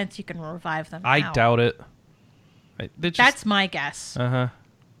 99 cents, you can revive them. I now. doubt it. That's my guess. Uh-huh.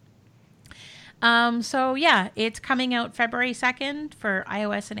 So, yeah, it's coming out February 2nd for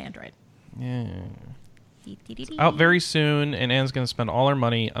iOS and Android. Yeah. Out very soon, and Anne's going to spend all her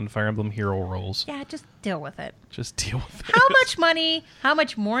money on Fire Emblem Hero Rolls. Yeah, just deal with it. Just deal with it. How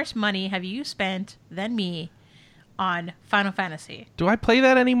much more money have you spent than me on Final Fantasy? Do I play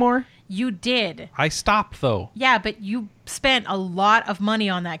that anymore? You did. I stopped, though. Yeah, but you spent a lot of money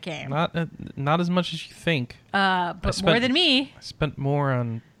on that game. Not as much as you think. But more than me. I spent more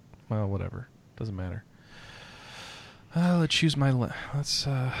on, well, whatever. Doesn't matter. Let's choose my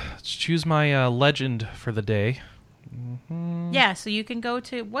legend for the day. Mm-hmm. Yeah, so you can go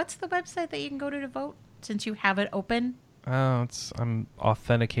to, what's the website that you can go to vote since you have it open? Oh, I'm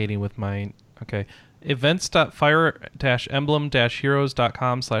authenticating with my, okay.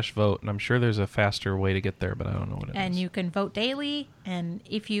 Events.fire-emblem-heroes.com/vote, and I'm sure there's a faster way to get there, but I don't know what it is. And you can vote daily, and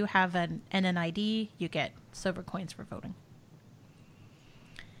if you have an NNID, you get silver coins for voting.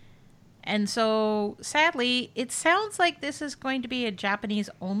 And so, sadly, it sounds like this is going to be a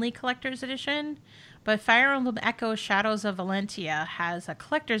Japanese-only collector's edition, but Fire Emblem Echo Shadows of Valentia has a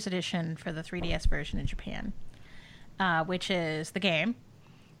collector's edition for the 3DS version in Japan, which is the game,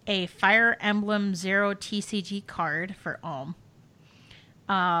 a Fire Emblem Zero TCG card for Ulm,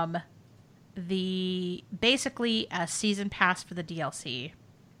 basically a season pass for the DLC,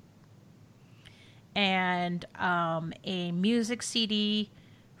 and a music CD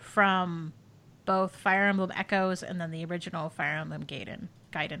from both Fire Emblem Echoes and then the original Fire Emblem Gaiden.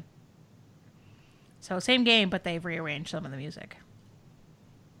 So same game, but they've rearranged some of the music.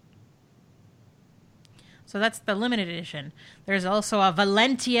 So that's the limited edition. There's also a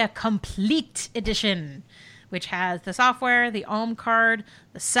Valentia Complete Edition, which has the software, the Ulm card,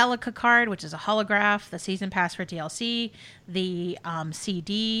 the Celica card, which is a holograph, the season pass for DLC, the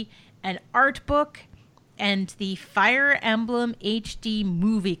CD, an art book, and the Fire Emblem HD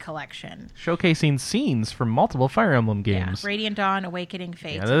movie collection. Showcasing scenes from multiple Fire Emblem games. Yeah, Radiant Dawn, Awakening,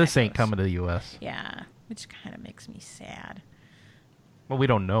 Fates. Yeah, this ain't coming to the U.S. Yeah, which kind of makes me sad. Well, we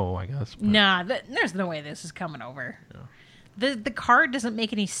don't know, I guess. But. Nah, there's no way this is coming over. Yeah. The card doesn't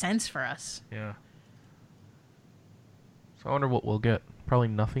make any sense for us. Yeah. So I wonder what we'll get. Probably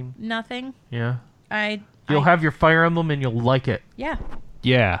nothing. Nothing. Yeah. You'll have your Fire Emblem and you'll like it. Yeah.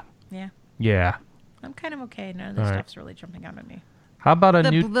 Yeah. Yeah. Yeah. I'm kind of okay. None of this stuff's really jumping out at me. How about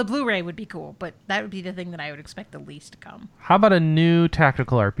the Blu-ray would be cool, but that would be the thing that I would expect the least to come. How about a new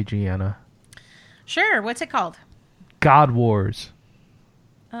tactical RPG, Anna? Sure. What's it called? God Wars.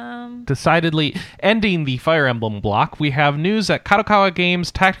 Decidedly ending the Fire Emblem block, we have news that Kadokawa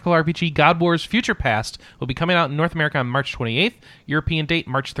Games' tactical RPG God Wars Future Past will be coming out in North America on March 28th. European date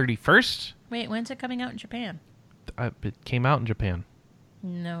March 31st. Wait, when's it coming out in Japan? It came out in Japan.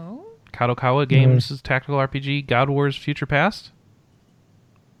 No. Kadokawa Games' tactical RPG God Wars Future Past?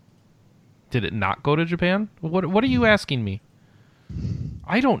 Did it not go to Japan? What are you asking me?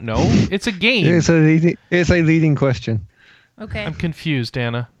 I don't know. It's a game. It's a leading question. Okay. I'm confused,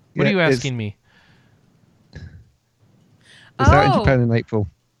 Anna. What are you asking me? It's out in Japan in April.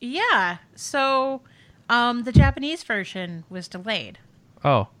 Yeah. So, the Japanese version was delayed.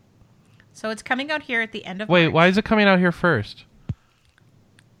 Oh. So it's coming out here at the end of Wait, March. why is it coming out here first?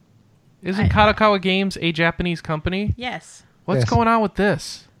 Isn't Kadokawa Games a Japanese company? Yes. What's going on with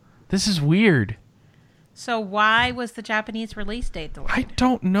this? This is weird. So why was the Japanese release date delayed? I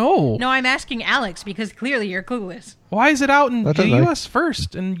don't know. No, I'm asking Alex because clearly you're clueless. Why is it out in the know. US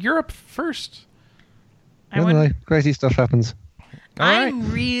first and Europe first? I don't know. Crazy stuff happens.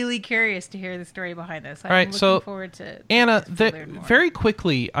 I'm really curious to hear the story behind this. I'm looking forward to Anna, very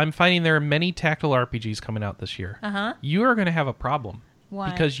quickly, I'm finding there are many tactical RPGs coming out this year. Uh-huh. You are going to have a problem. Why?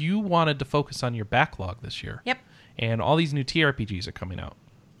 Because you wanted to focus on your backlog this year. Yep. And all these new TRPGs are coming out.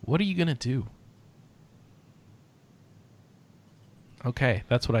 What are you going to do? Okay,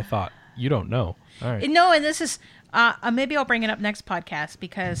 that's what I thought. You don't know. All right. No, and this is... maybe I'll bring it up next podcast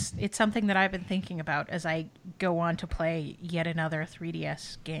because it's something that I've been thinking about as I go on to play yet another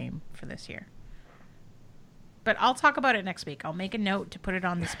 3DS game for this year. But I'll talk about it next week. I'll make a note to put it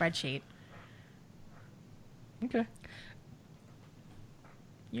on the spreadsheet. Okay.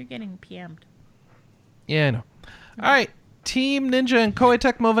 You're getting PM'd. Yeah, I know. All right. Team Ninja and Koei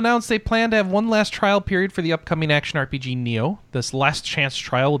Tecmo have announced they plan to have one last trial period for the upcoming action RPG Neo. This last chance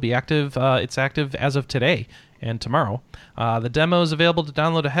trial will be active. It's active as of today and tomorrow. The demo is available to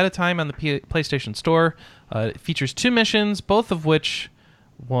download ahead of time on the PlayStation Store. It features 2 missions, both of which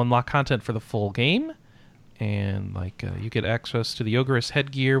will unlock content for the full game. And you get access to the Ogre's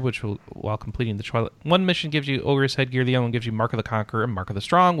headgear, which will, while completing the trial, one mission gives you Ogre's headgear, the other one gives you Mark of the Conqueror and Mark of the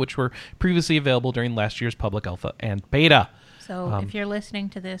Strong, which were previously available during last year's public alpha and beta. So if you're listening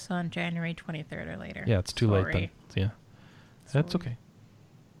to this on January 23rd or later, yeah, it's too late then. Yeah, that's Sorry. okay.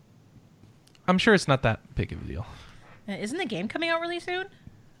 I'm sure it's not that big of a deal. Isn't the game coming out really soon?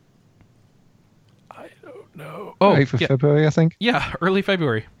 I don't know. Oh, 8th of yeah. February, I think. Yeah, early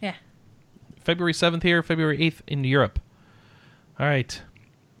February. Yeah. February 7th here, February 8th in Europe. All right.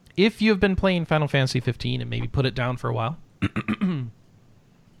 If you have been playing Final Fantasy 15 and maybe put it down for a while.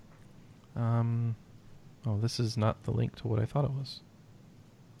 Oh, this is not the link to what I thought it was.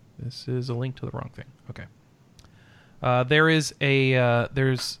 This is a link to the wrong thing. Okay. There's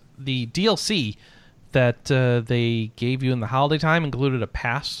the DLC that they gave you in the holiday time, included a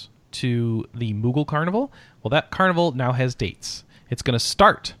pass to the Moogle Carnival. Well, that carnival now has dates. It's going to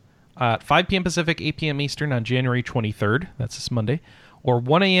start at 5 p.m. Pacific, 8 p.m. Eastern on January 23rd. That's this Monday. Or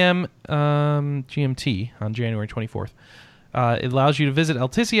 1 a.m. GMT on January 24th. It allows you to visit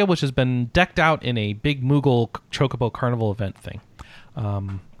Alticia, which has been decked out in a big Moogle Chocobo Carnival event thing.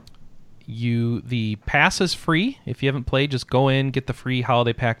 The pass is free. If you haven't played, just go in, get the free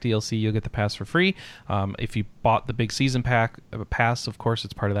Holiday Pack DLC. You'll get the pass for free. If you bought the big season pass, of course,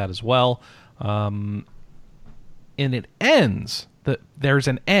 it's part of that as well. And it ends. There's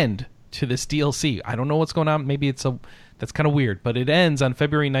an end to this DLC. I don't know what's going on. Maybe that's kind of weird, but it ends on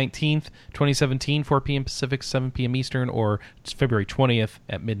February 19th, 2017, 4 p.m. Pacific, 7 p.m. Eastern, or it's February 20th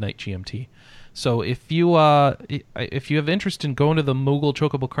at midnight GMT. So if you have interest in going to the Moogle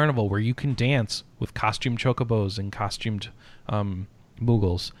Chocobo Carnival, where you can dance with costumed chocobos and costumed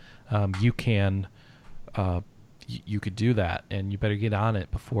Moogles, you could do that, and you better get on it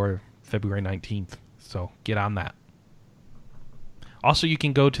before February 19th. So get on that. Also, you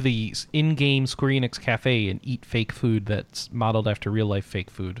can go to the in-game Square Enix Cafe and eat fake food that's modeled after real-life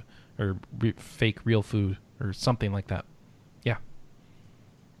fake food, or fake real food, or something like that. Yeah.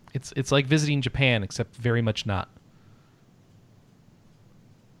 It's like visiting Japan, except very much not.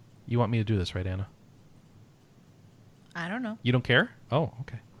 You want me to do this, right, Anna? I don't know. You don't care? Oh,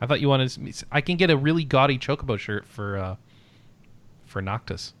 okay. I thought you wanted... I can get a really gaudy Chocobo shirt for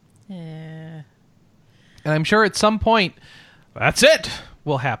Noctis. Yeah. And I'm sure at some point... That's it!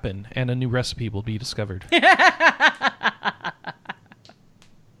 Will happen, and a new recipe will be discovered.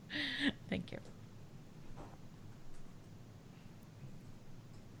 Thank you.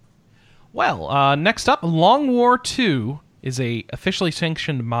 Well, next up, Long War 2 is a officially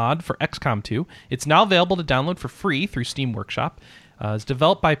sanctioned mod for XCOM 2. It's now available to download for free through Steam Workshop. It's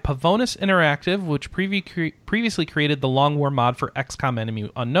developed by Pavonis Interactive, which previously created the Long War mod for XCOM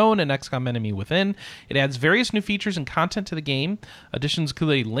Enemy Unknown and XCOM Enemy Within. It adds various new features and content to the game. Additions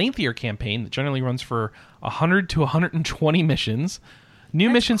include a lengthier campaign that generally runs for 100 to 120 missions.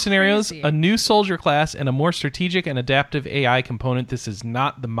 New mission scenarios, a new soldier class, and a more strategic and adaptive AI component. This is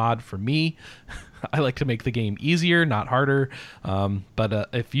not the mod for me. I like to make the game easier, not harder. But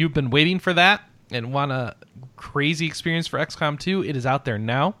if you've been waiting for that and want a crazy experience for XCOM 2, it is out there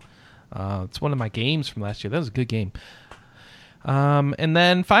now. It's one of my games from last year. That was a good game. And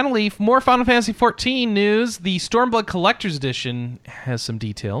then finally, more Final Fantasy 14 news. The Stormblood Collector's Edition has some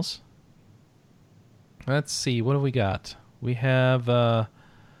details. Let's see. What have we got? We have... I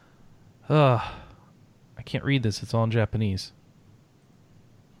can't read this. It's all in Japanese.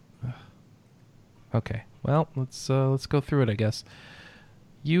 Okay. Well, let's go through it, I guess.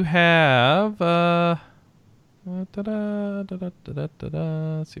 You have... Let's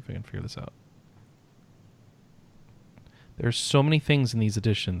see if I can figure this out. There's so many things in these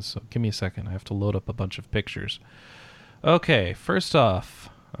editions, so give me a second. I have to load up a bunch of pictures. Okay, first off,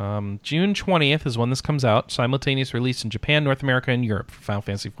 June 20th is when this comes out. Simultaneous release in Japan, North America, and Europe for Final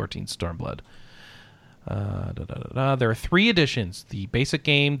Fantasy XIV Stormblood. There are 3 editions: the basic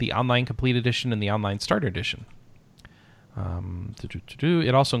game, the online complete edition, and the online starter edition.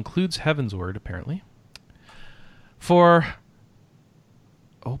 It also includes Heavensward, apparently. For...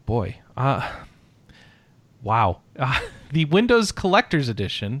 Oh, boy. Wow. The Windows Collector's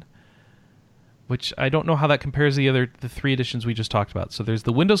Edition, which I don't know how that compares to the 3 editions we just talked about. So there's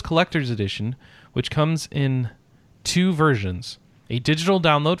the Windows Collector's Edition, which comes in 2 versions. A digital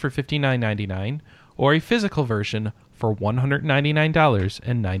download for $59.99, or a physical version for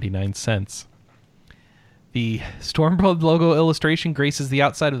 $199.99. The Stormblood logo illustration graces the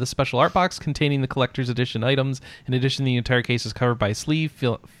outside of the special art box containing the collector's edition items. In addition, the entire case is covered by a sleeve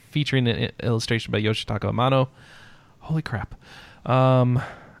featuring an illustration by Yoshitaka Amano. Holy crap.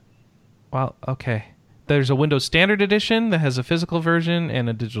 Well, okay. There's a Windows Standard Edition that has a physical version and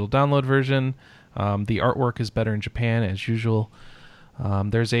a digital download version. The artwork is better in Japan, as usual.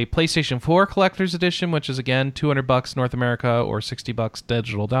 There's a PlayStation 4 Collector's Edition, which is, again, $200 North America or $60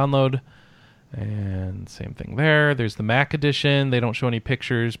 digital download. And same thing there. There's the Mac edition. They don't show any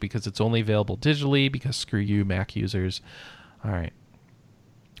pictures because it's only available digitally, because screw you, Mac users. All right.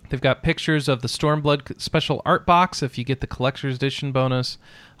 They've got pictures of the Stormblood special art box if you get the collector's edition bonus.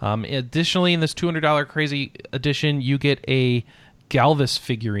 Additionally, in this $200 crazy edition, you get a Galvis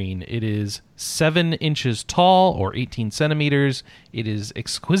figurine. It is 7 inches tall or 18 centimeters. It is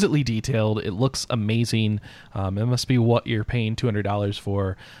exquisitely detailed. It looks amazing. It must be what you're paying $200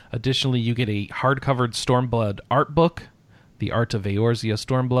 for. Additionally, you get a hard-covered Stormblood art book, The Art of Eorzea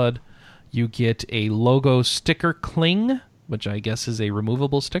Stormblood. You get a logo sticker cling, which I guess is a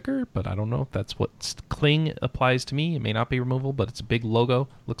removable sticker, but I don't know if that's what cling applies to me. It may not be removable, but it's a big logo.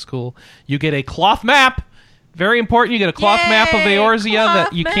 Looks cool. You get a cloth map. Very important. You get a cloth map of Eorzea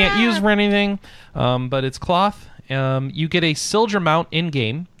that you can't use for anything, but it's cloth. You get a Sildra mount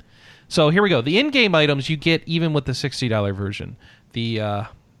in-game. So here we go. The in-game items you get even with the $60 version. The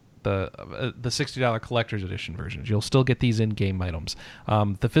 $60 collector's edition versions. You'll still get these in-game items.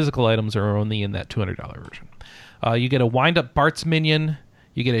 The physical items are only in that $200 version. You get a wind-up Bart's minion.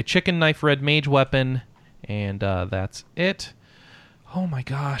 You get a chicken knife red mage weapon, and that's it. Oh my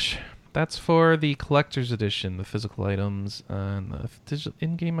gosh. That's for the collector's edition, the physical items and the digital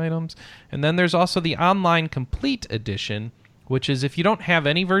in-game items. And then there's also the online complete edition, which is if you don't have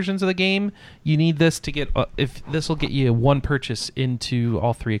any versions of the game, you need this to get. If this will get you one purchase into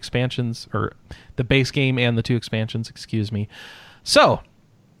all 3 expansions, or the base game and the 2 expansions. Excuse me. So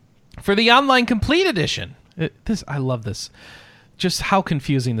for the online complete edition, I love this. Just how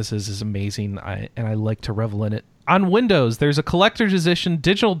confusing this is amazing, and I like to revel in it. On Windows, there's a collector's edition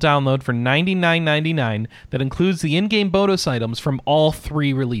digital download for $99.99 that includes the in-game bonus items from all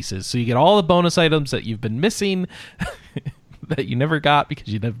 3 releases. So you get all the bonus items that you've been missing that you never got because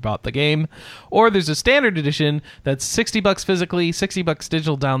you never bought the game. Or there's a standard edition that's $60 physically, $60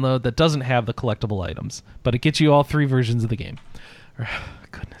 digital download that doesn't have the collectible items, but it gets you all 3 versions of the game.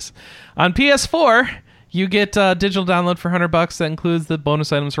 Goodness. On PS4, you get digital download for $100 that includes the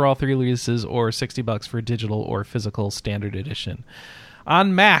bonus items for all 3 releases, or $60 for digital or physical standard edition.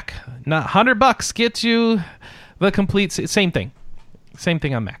 On Mac, $100 gets you the complete same thing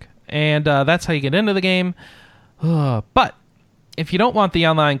on Mac, and that's how you get into the game. But if you don't want the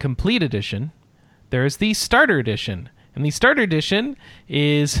online complete edition, there's the starter edition, and the starter edition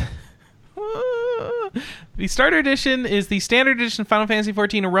is. The starter edition is the standard edition Final Fantasy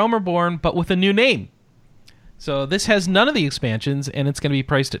XIV: A Realm Reborn, but with a new name. So this has none of the expansions, and it's going to be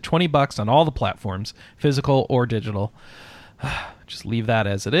priced at $20 on all the platforms, physical or digital. Just leave that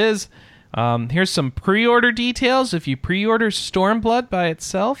as it is. Here's some pre-order details. If you pre-order Stormblood by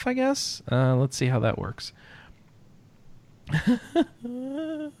itself, I guess. Let's see how that works.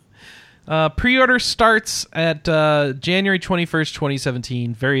 Pre-order starts at January 21st,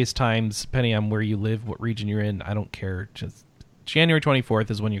 2017. Various times, depending on where you live, what region you're in. I don't care. Just January 24th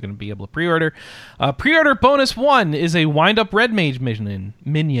is when you're going to be able to pre-order. Pre-order bonus 1 is a wind-up red mage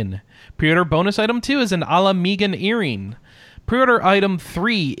minion. Pre-order bonus item 2 is an Ala Megan earring. Pre-order item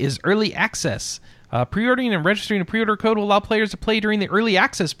 3 is early access. Pre-ordering and registering a pre-order code will allow players to play during the early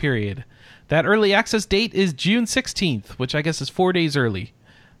access period. That early access date is June 16th, which I guess is 4 days early.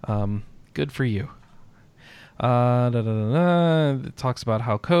 Good for you. It talks about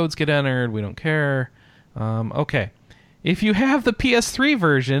how codes get entered. We don't care. Okay. If you have the PS3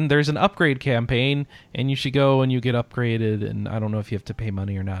 version, there's an upgrade campaign, and you should go and you get upgraded, and I don't know if you have to pay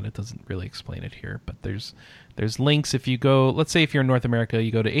money or not. It doesn't really explain it here, but there's links. If you go, let's say if you're in North America,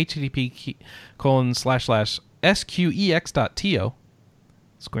 you go to http://sqex.to,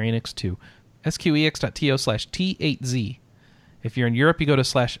 Square Enix 2, sqex.to/T8Z. If you're in Europe, you go to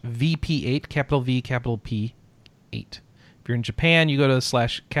 /VP8, capital V, capital P, 8. If you're in Japan, you go to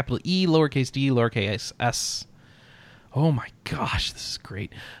 /capital E, lowercase d, lowercase s. Oh my gosh, this is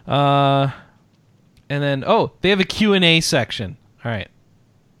great. And then, they have a Q&A section. All right.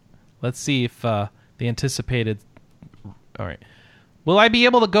 Let's see if the anticipated... All right. Will I be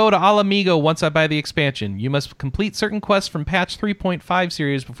able to go to Alamigo once I buy the expansion? You must complete certain quests from patch 3.5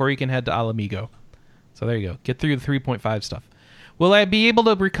 series before you can head to Alamigo. So there you go. Get through the 3.5 stuff. Will I be able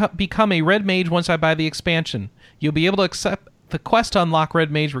to become a red mage once I buy the expansion? You'll be able to accept the quest to unlock red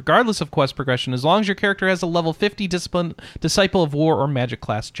mage regardless of quest progression as long as your character has a level 50 disciple of war or magic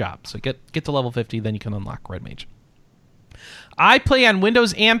class job. So get to level 50, then you can unlock red mage. I play on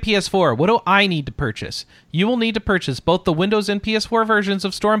Windows and PS4. What do I need to purchase? You will need to purchase both the Windows and PS4 versions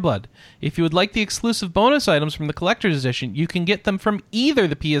of Stormblood. If you would like the exclusive bonus items from the Collector's Edition, you can get them from either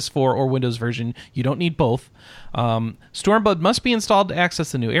the PS4 or Windows version. You don't need both. Stormblood must be installed to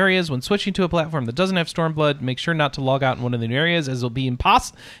access the new areas. When switching to a platform that doesn't have Stormblood, make sure not to log out in one of the new areas, as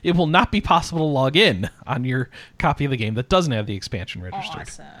it will not be possible to log in on your copy of the game that doesn't have the expansion registered.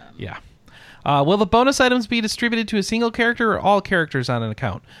 Awesome. Yeah. Will the bonus items be distributed to a single character or all characters on an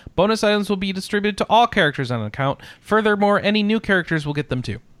account? Bonus items will be distributed to all characters on an account. Furthermore, any new characters will get them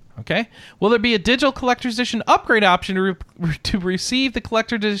too. Okay? Will there be a digital collector's edition upgrade option to receive the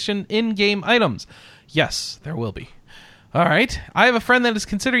collector's edition in-game items? Yes, there will be. All right. I have a friend that is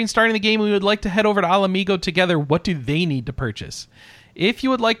considering starting the game. We would like to head over to Alamigo together. What do they need to purchase? If you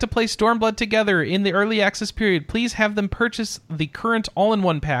would like to play Stormblood together in the early access period, please have them purchase the current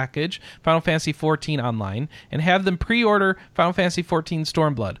all-in-one package, Final Fantasy XIV Online, and have them pre-order Final Fantasy XIV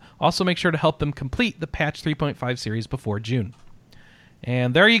Stormblood. Also make sure to help them complete the patch 3.5 series before June.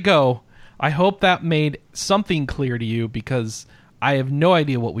 And there you go. I hope that made something clear to you, because I have no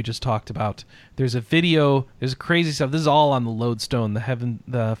idea what we just talked about. There's a video, there's crazy stuff. This is all on the Lodestone,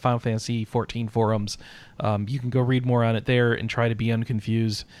 the Final Fantasy XIV forums. You can go read more on it there and try to be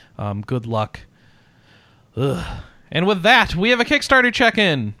unconfused. Good luck. Ugh. And with that, we have a Kickstarter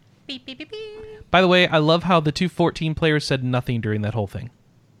check-in. Beep, beep, beep, beep. By the way, I love how the 214 players said nothing during that whole thing.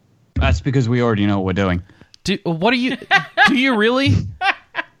 That's because we already know what we're doing. Do you really?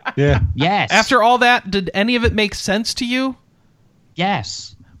 Yeah. Yes. After all that, did any of it make sense to you?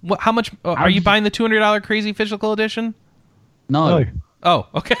 Yes. How much are you buying the $200 Crazy Physical Edition? No. Oh,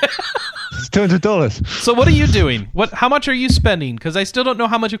 okay. It's $200. So what are you doing? How much are you spending? Because I still don't know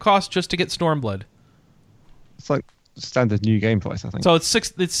how much it costs just to get Stormblood. It's like standard new game price, I think. So it's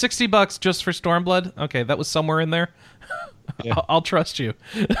 $60 just for Stormblood. Okay, that was somewhere in there. Yeah. I'll trust you.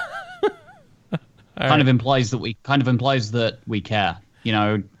 Kind of implies that we care. You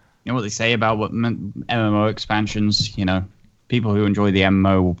know what they say about what MMO expansions. People who enjoy the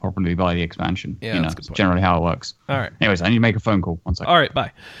MMO will probably buy the expansion. Yeah, that's a good it's point. generally how it works. All right. Anyways, I need to make a phone call. 1 second. All right,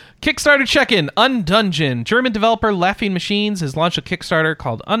 bye. Kickstarter check-in. Undungeon. German developer Laughing Machines has launched a Kickstarter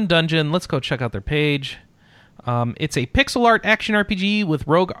called Undungeon. Let's go check out their page. It's a pixel art action RPG with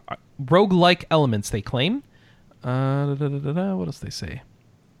roguelike elements, they claim. What else they say?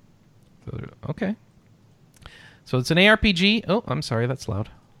 Okay. So it's an ARPG. Oh, I'm sorry, that's loud.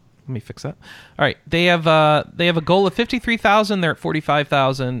 Let me fix that. All right, they have a goal of 53,000. They're at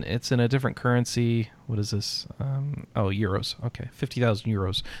 45,000. It's in a different currency. What is this? Euros. Okay, 50,000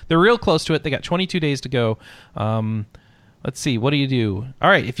 euros. They're real close to it. They got 22 days to go. Let's see. What do you do? All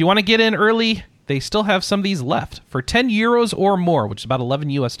right, if you want to get in early, they still have some of these left. For 10 euros or more, which is about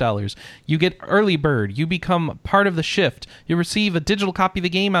 $11 US, you get early bird. You become part of the shift. You receive a digital copy of the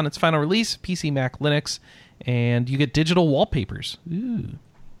game on its final release, PC, Mac, Linux, and you get digital wallpapers. Ooh.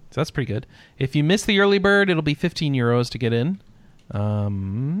 So that's pretty good. If you miss the early bird, it'll be 15 euros to get in.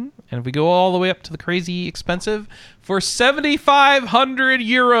 And if we go all the way up to the crazy expensive, for 7,500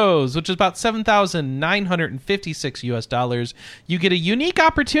 euros, which is about $7,956 you get a unique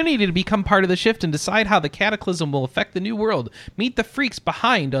opportunity to become part of the shift and decide how the cataclysm will affect the new world. Meet the freaks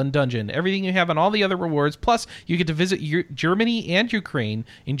behind Undungeon. Everything you have on all the other rewards. Plus, you get to visit Germany and Ukraine.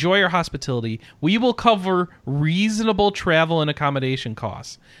 Enjoy our hospitality. We will cover reasonable travel and accommodation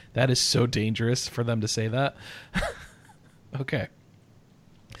costs. That is so dangerous for them to say that. Okay.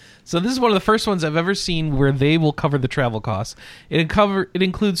 So this is one of the first ones I've ever seen where they will cover the travel costs. It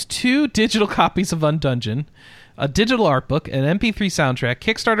includes 2 digital copies of Undungeon, a digital art book, an MP3 soundtrack,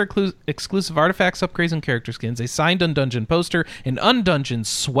 Kickstarter exclusive artifacts, upgrades, and character skins, a signed Undungeon poster, an Undungeon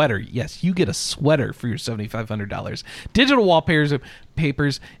sweater. Yes, you get a sweater for your $7,500. Digital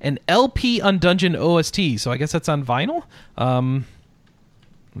wallpapers, an LP Undungeon OST. So I guess that's on vinyl?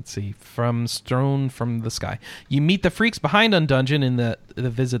 Let's see. From Strewn from the Sky. You meet the freaks behind Undungeon in the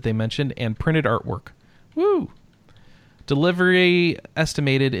visit they mentioned, and printed artwork. Woo! Delivery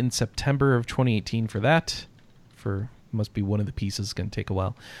estimated in September of 2018 for that. Must be one of the pieces. Going to take a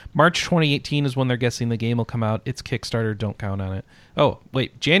while. March 2018 is when they're guessing the game will come out. It's Kickstarter. Don't count on it. Oh,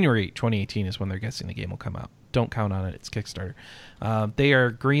 wait. January 2018 is when they're guessing the game will come out. Don't count on it. It's Kickstarter. They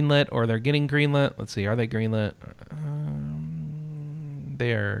are greenlit, or they're getting greenlit. Let's see. Are they greenlit?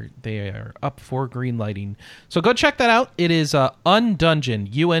 They are up for green lighting. So go check that out. It is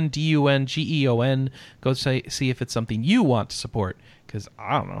Undungeon, Undungeon. Go see if it's something you want to support, because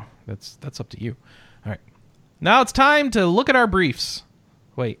I don't know. That's up to you. All right. Now it's time to look at our briefs.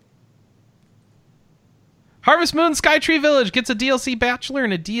 Wait. Harvest Moon Skytree Village gets a DLC Bachelor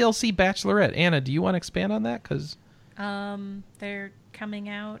and a DLC Bachelorette. Anna, do you want to expand on that? Because they're coming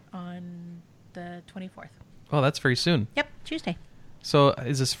out on the 24th. Oh, that's very soon. Yep, Tuesday. So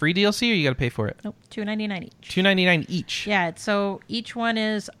is this free DLC or you got to pay for it? Nope, $2.99 each. $2.99 each. Yeah, so each one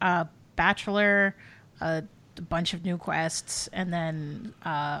is a Bachelor, a bunch of new quests, and then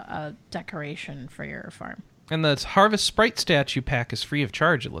a decoration for your farm. And the Harvest Sprite statue pack is free of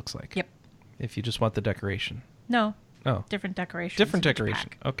charge, it looks like. Yep. If you just want the decoration. No. Oh. Different decorations. Different in each decoration.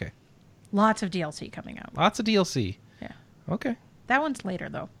 pack. Okay. Lots of DLC coming out. Lots of DLC. Yeah. Okay. That one's later,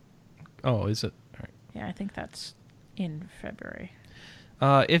 though. Oh, is it? All right. Yeah, I think that's in February.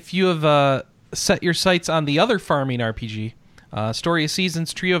 If you have set your sights on the other farming RPG, Story of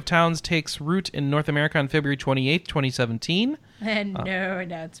Seasons Trio of Towns takes root in North America on February 28th, 2017. And no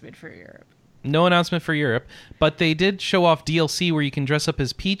announcement for Europe. No announcement for Europe, but they did show off DLC where you can dress up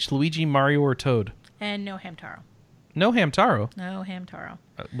as Peach, Luigi, Mario, or Toad. And no Hamtaro. No Hamtaro. No Hamtaro.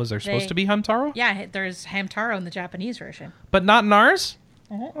 Was there supposed to be Hamtaro? Yeah, there's Hamtaro in the Japanese version. But not in ours?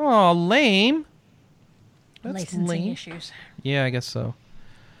 Uh-huh. Oh, lame. That's Licensing lame. issues. Yeah, I guess so.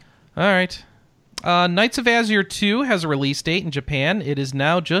 All right. Knights of Azure 2 has a release date in Japan. It is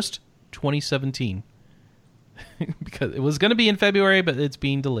now just 2017. Because it was going to be in February, but it's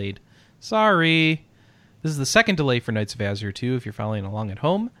being delayed. Sorry. This is the second delay for Knights of Azure 2 if you're following along at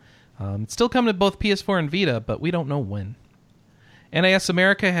home. It's still coming to both PS4 and Vita, but we don't know when. NIS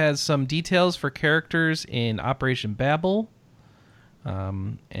America has some details for characters in Operation Babel.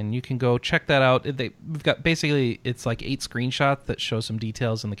 And you can go check that out. We've got basically, it's like 8 screenshots that show some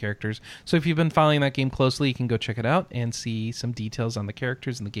details on the characters. So if you've been following that game closely, you can go check it out and see some details on the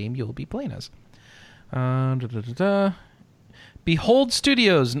characters in the game you'll be playing as. Behold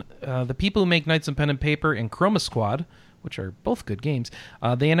Studios, the people who make Knights of Pen and Paper and Chroma Squad, which are both good games,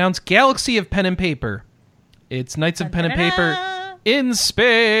 they announced Galaxy of Pen and Paper. It's Knights of Pen and Paper in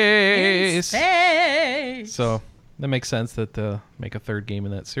space. In space. So that makes sense that they'll make a third game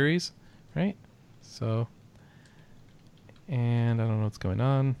in that series, right? So, and I don't know what's going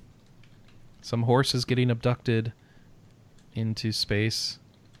on. Some horse is getting abducted into space.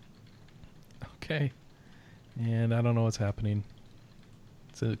 Okay. And I don't know what's happening.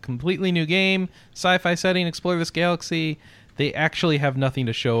 It's a completely new game. Sci-fi setting, explore this galaxy. They actually have nothing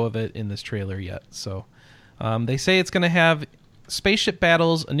to show of it in this trailer yet. So they say it's going to have spaceship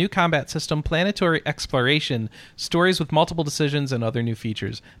battles, a new combat system, planetary exploration, stories with multiple decisions, and other new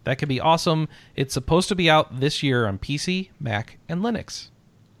features. That could be awesome. It's supposed to be out this year on PC, Mac, and Linux.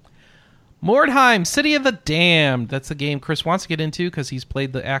 Mordheim, City of the Damned. That's the game Chris wants to get into because he's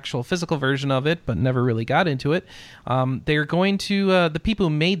played the actual physical version of it, but never really got into it. They're going to, the people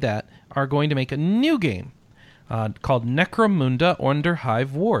who made that are going to make a new game called Necromunda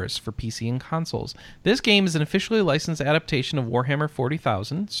Underhive Wars for PC and consoles. This game is an officially licensed adaptation of Warhammer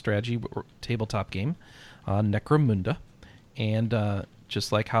 40,000 strategy tabletop game, Necromunda, and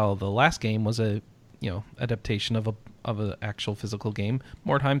just like how the last game was a adaptation of an actual physical game,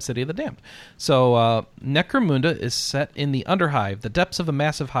 Mordheim, City of the Damned. So Necromunda is set in the Underhive, the depths of a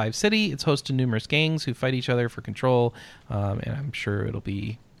massive hive city. It's host to numerous gangs who fight each other for control, and I'm sure it'll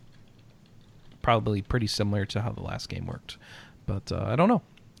be probably pretty similar to how the last game worked. But I don't know.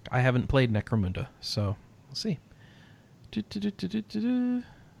 I haven't played Necromunda, so we'll see.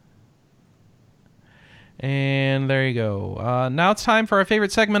 And there you go. Now it's time for our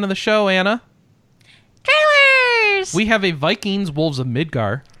favorite segment of the show, Anna. Trailers! We have a Vikings Wolves of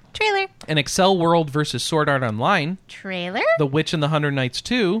Midgar. Trailer. An Excel World versus Sword Art Online. Trailer. The Witch and the Hundred Knights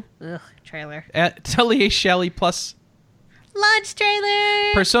 2. Ugh, trailer. Atelier Shelley Plus. Launch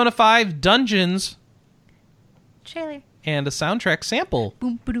trailer. Persona 5 Dungeons. Trailer. And a soundtrack sample.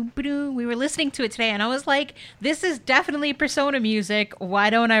 Boom, ba-doom, ba-doom. We were listening to it today, and I was like, this is definitely Persona music. Why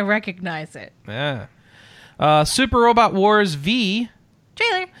don't I recognize it? Yeah. Super Robot Wars V.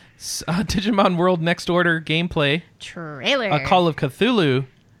 Trailer. Digimon World Next Order gameplay. Trailer. A Call of Cthulhu.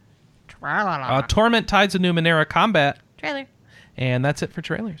 Tra-la-la. Torment Tides of Numenera Combat. Trailer. And that's it for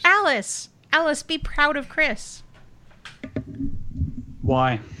trailers. Alice, be proud of Chris.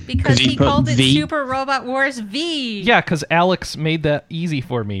 Why? Because he put called it V? Super Robot Wars V. Yeah, because Alex made that easy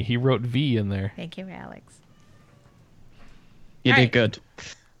for me. He wrote V in there. Thank you, Alex. You All did right. good.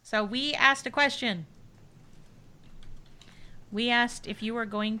 So we asked a question. We asked if you were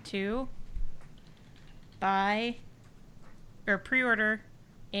going to buy or pre-order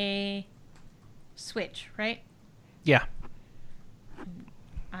a Switch, right? Yeah.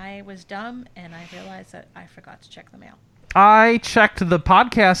 I was dumb, and I realized that I forgot to check the mail. I checked the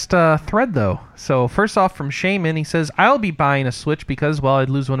podcast thread, though. So, first off, from Shaman, he says, I'll be buying a Switch because, well, I'd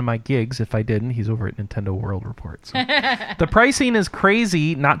lose one of my gigs if I didn't. He's over at Nintendo World Report. So. The pricing is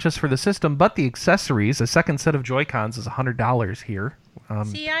crazy, not just for the system, but the accessories. A second set of Joy-Cons is $100 here.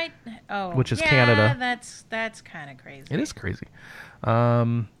 Which is Canada. That's kind of crazy. It is crazy.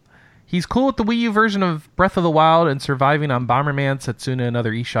 He's cool with the Wii U version of Breath of the Wild and surviving on Bomberman, Setsuna, and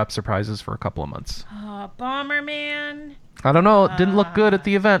other eShop surprises for a couple of months. Oh, Bomberman. I don't know. It didn't look good at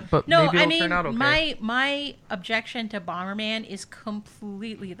the event, but No, maybe it'll turn out okay. my objection to Bomberman is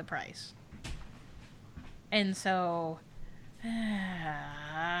completely the price. And so,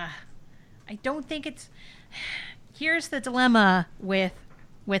 I don't think it's... Here's the dilemma with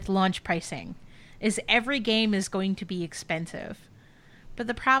launch pricing, is every game is going to be expensive. But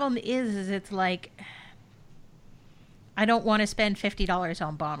the problem is it's like, I don't want to spend $50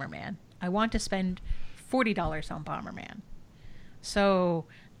 on Bomberman. I want to spend $40 on Bomberman. So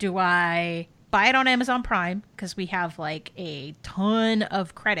do I buy it on Amazon Prime, because we have like a ton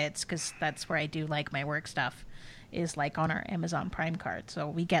of credits, because that's where I do like my work stuff, is like on our Amazon Prime card. So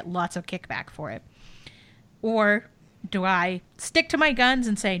we get lots of kickback for it. Or do I stick to my guns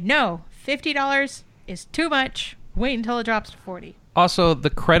and say, no, $50 is too much. Wait until it drops to $40. Also, the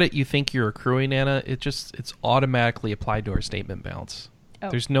credit you think you're accruing, Anna, it's automatically applied to our statement balance. Oh.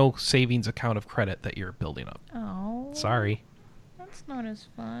 There's no savings account of credit that you're building up. Oh. Sorry. That's not as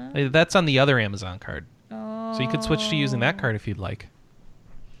fun. That's on the other Amazon card. Oh. So you could switch to using that card if you'd like.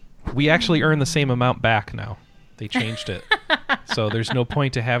 We actually earn the same amount back now. They changed it. So there's no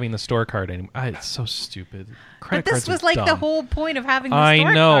point to having the store card anymore. It's so stupid. Credit but this was like dumb. the whole point of having the store card.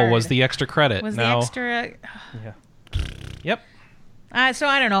 I know, was the extra credit. Was now, the extra... Yeah. Yep. So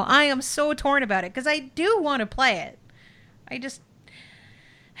I don't know. I am so torn about it, because I do want to play it.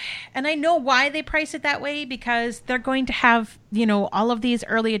 And I know why they price it that way, because they're going to have, all of these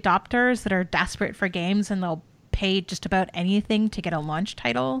early adopters that are desperate for games, and they'll pay just about anything to get a launch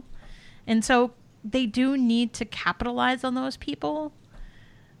title. And so they do need to capitalize on those people.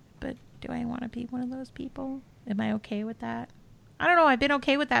 But do I want to be one of those people? Am I okay with that? I don't know. I've been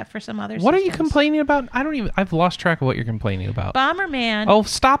okay with that for some other What systems. are you complaining about? I've lost track of what you're complaining about. Bomberman. Oh,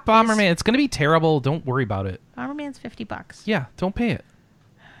 stop Bomberman. It's going to be terrible. Don't worry about it. Bomberman's $50. Yeah, don't pay it.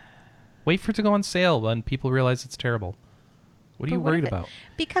 Wait for it to go on sale when people realize it's terrible. What are you worried about?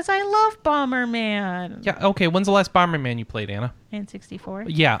 Because I love Bomberman. Yeah, okay. When's the last Bomberman you played, Anna? N64.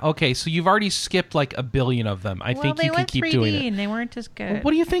 Yeah, okay. So you've already skipped like a billion of them. I think you can keep doing it. And they weren't as good. Well,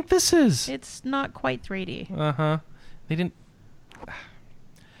 what do you think this is? It's not quite 3D. Uh-huh. They didn't...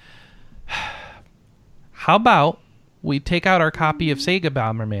 How about we take out our copy of Sega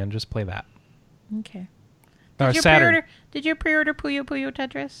Bomberman and just play that? Okay. Saturn. Did you pre-order Puyo Puyo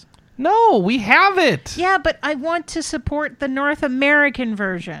Tetris? No, we have it. Yeah, but I want to support the North American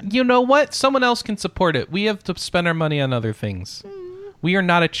version. You know what? Someone else can support it. We have to spend our money on other things. We are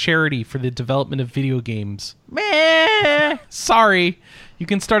not a charity for the development of video games. Sorry. You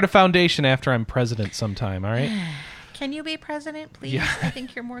can start a foundation after I'm president sometime, all right? Can you be president, please? Yeah. I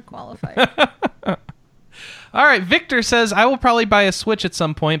think you're more qualified. All right, Victor says, I will probably buy a Switch at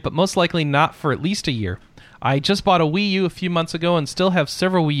some point, but most likely not for at least a year. I just bought a Wii U a few months ago and still have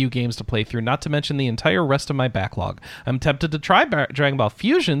several Wii U games to play through, not to mention the entire rest of my backlog. I'm tempted to try Dragon Ball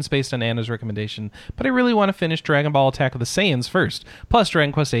Fusions based on Anna's recommendation, but I really want to finish Dragon Ball Attack of the Saiyans first. Plus,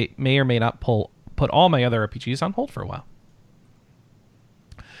 Dragon Quest VIII may or may not put all my other RPGs on hold for a while.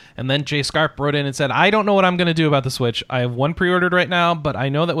 And then Jay Scarp wrote in and said, I don't know what I'm going to do about the Switch. I have one pre-ordered right now, but I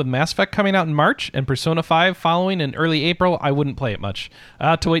know that with Mass Effect coming out in March and Persona 5 following in early April, I wouldn't play it much.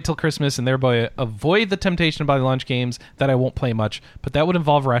 To wait till Christmas and thereby avoid the temptation to buy launch games that I won't play much. But that would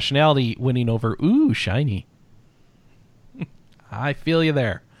involve rationality winning over, ooh, shiny. I feel you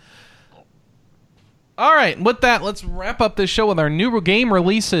there. All right, with that, let's wrap up this show with our new game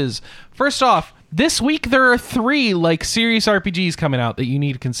releases. First off, this week there are 3 serious RPGs coming out that you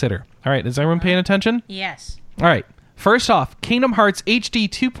need to consider. All right, is everyone paying attention? Yes. All right. First off, Kingdom Hearts HD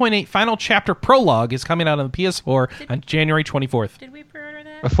 2.8 Final Chapter Prologue is coming out on the PS4 on January 24th. Did we pre-order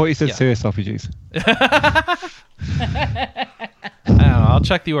that? I thought you said serious RPGs. I don't know. I'll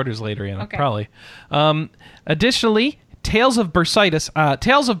check the orders later, Anna. Okay. Probably. Additionally, Tales of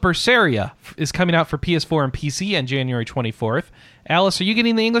Berseria is coming out for PS4 and PC on January 24th. Alice, are you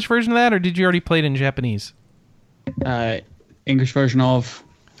getting the English version of that, or did you already play it in Japanese? English version of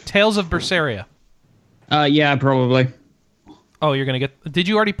Tales of Berseria. Yeah, probably. Oh, you're gonna get. Did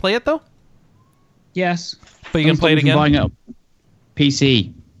you already play it though? Yes. But you can play it again. Buying it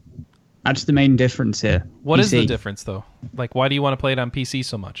PC. That's the main difference here. What is the PC. difference, though? Like, why do you want to play it on PC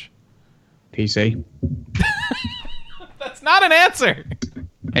so much? PC. That's not an answer.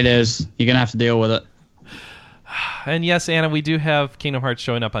 It is. You're going to have to deal with it. And yes, Anna, we do have Kingdom Hearts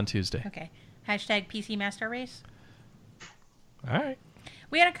showing up on Tuesday. Okay. Hashtag PC Master Race. All right.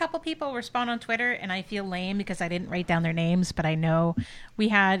 We had a couple people respond on Twitter, and I feel lame because I didn't write down their names, but I know we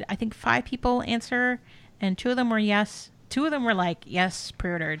had, I think, 5 people answer, and 2 of them were yes. 2 of them were like, yes,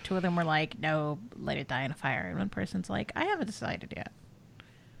 pre-ordered. 2 of them were like, no, let it die in a fire. And one person's like, I haven't decided yet.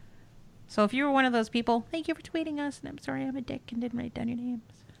 So if you were one of those people, thank you for tweeting us, and I'm sorry I'm a dick and didn't write down your names.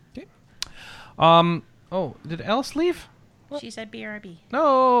 Okay. Oh, did Alice leave? She said BRB.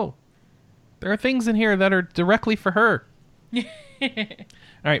 No. There are things in here that are directly for her.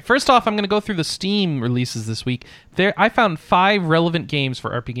 All right, first off, I'm going to go through the Steam releases this week. I found 5 relevant games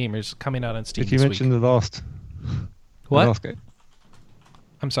for RP gamers coming out on Steam Did you this mention week. the last? What? The last game?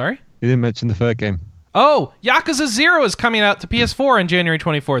 I'm sorry? You didn't mention the third game. Oh, Yakuza 0 is coming out to PS4 on January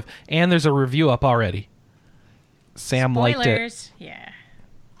 24th, and there's a review up already. Sam liked it. Spoilers. Yeah.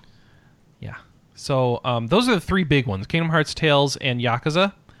 Yeah. So those are the 3 big ones, Kingdom Hearts, Tales, and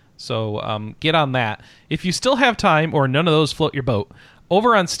Yakuza. So get on that. If you still have time, or none of those float your boat,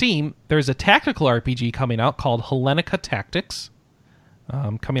 over on Steam, there's a tactical RPG coming out called Hellenica Tactics,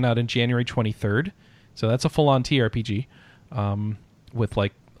 coming out in January 23rd. So that's a full-on TRPG with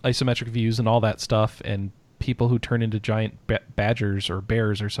like isometric views and all that stuff, and people who turn into giant badgers or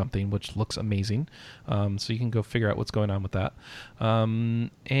bears or something, which looks amazing. So you can go figure out what's going on with that.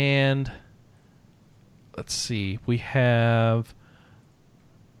 And let's see, we have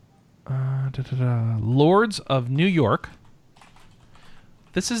Lords of New York.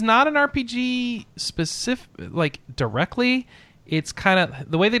 This is not an RPG specific, like directly. It's kind of,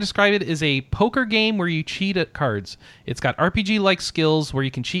 the way they describe it is a poker game where you cheat at cards. It's got RPG-like skills where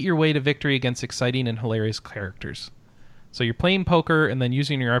you can cheat your way to victory against exciting and hilarious characters. So you're playing poker and then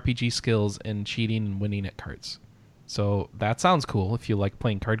using your RPG skills and cheating and winning at cards. So that sounds cool if you like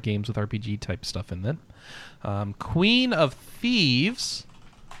playing card games with RPG type stuff in them. Queen of Thieves,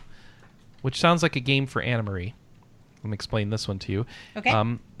 which sounds like a game for Anna Marie. Let me explain this one to you. Okay.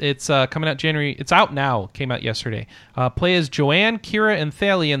 It's coming out January. It's out now. Came out yesterday. Play as Joanne, Kira, and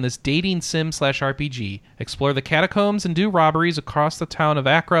Thalia in this dating sim/RPG. Explore the catacombs and do robberies across the town of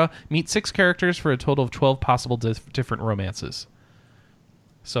Accra. Meet 6 characters for a total of 12 possible different romances.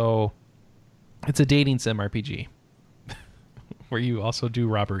 So, it's a dating sim RPG where you also do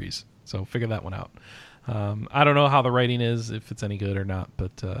robberies. So figure that one out. I don't know how the writing is, if it's any good or not,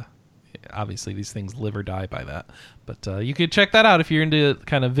 but obviously these things live or die by that. But you could check that out if you're into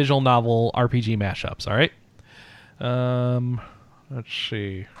kind of visual novel RPG mashups, all right? Let's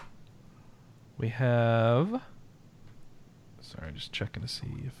see. We have... Sorry, just checking to see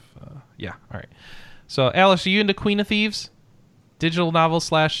if... yeah, all right. So, Alice, are you into Queen of Thieves? Digital novel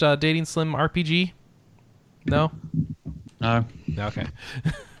 / dating slim RPG? No? No. Okay.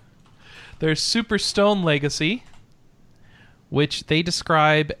 There's Super Stone Legacy, which they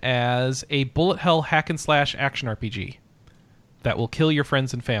describe as a bullet hell hack and slash action RPG that will kill your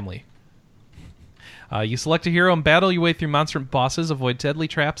friends and family. You select a hero and battle your way through monster bosses, avoid deadly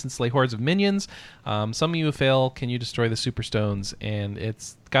traps, and slay hordes of minions. Some of you fail. Can you destroy the super stones? And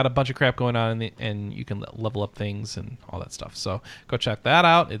it's got a bunch of crap going on, and you can level up things and all that stuff. So go check that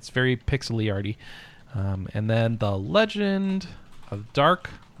out. It's very pixely arty. And then The Legend of Dark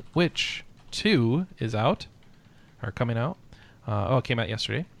Witch 2 is out, or coming out. It came out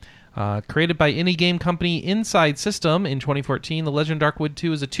yesterday. Created by indie game company Inside System in 2014, The Legend of Darkwood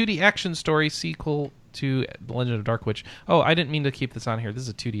 2 is a 2D action story sequel to The Legend of Dark Witch. Oh, I didn't mean to keep this on here. This is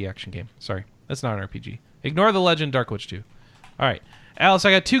a 2D action game. Sorry. That's not an RPG. Ignore The Legend of Dark Witch 2. All right. Alice,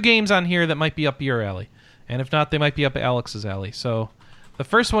 I got 2 games on here that might be up your alley. And if not, they might be up Alex's alley. So the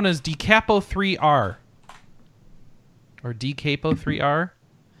first one is Decapo 3R. Or Decapo 3R.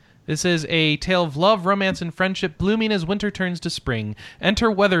 This is a tale of love, romance, and friendship blooming as winter turns to spring. Enter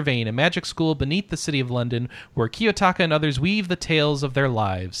Weathervane, a magic school beneath the city of London, where Kiyotaka and others weave the tales of their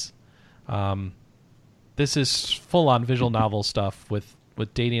lives. This is full-on visual novel stuff with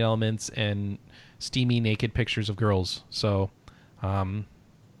dating elements and steamy naked pictures of girls. So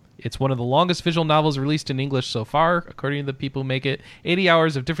it's one of the longest visual novels released in English so far, according to the people who make it. 80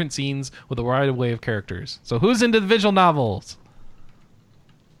 hours of different scenes with a wide array of characters. So who's into the visual novels?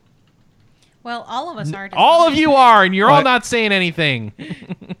 Well, all of us are. All of you are, and you're all not saying anything.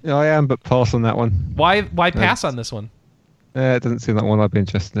 Yeah, I am, but pass on that one. Why pass on this one? It doesn't seem like one I'd be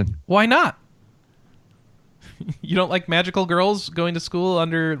interested in. Why not? You don't like magical girls going to school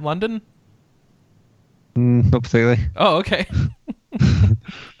under London? Not particularly. Oh, okay.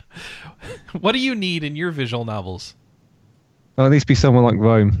 What do you need in your visual novels? Oh, it needs to be somewhere like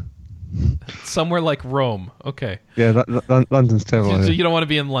Rome. Somewhere like Rome. Okay. Yeah, London's terrible. So you don't want to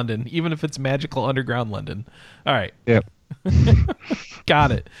be in London, even if it's magical underground London. All right. Yep.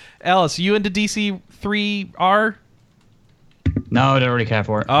 Got it. Alice, you into DC3R? No, I don't really care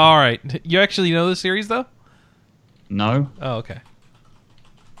for it. All right. You actually know the series, though? No. Oh, okay.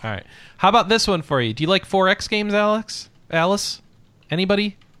 All right. How about this one for you? Do you like 4X games, Alice?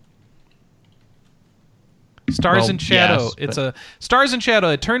 Anybody? Stars and Shadow. Yes, It's a Stars and Shadow,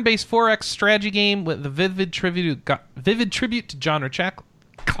 a turn-based 4X strategy game with a vivid tribute to genre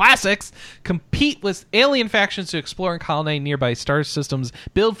classics. Compete with alien factions to explore and colonize nearby star systems,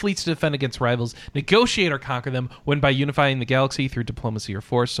 build fleets to defend against rivals, negotiate or conquer them, win by unifying the galaxy through diplomacy or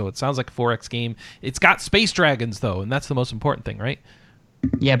force. So it sounds like a 4X game. It's got space dragons, though, and that's the most important thing, right?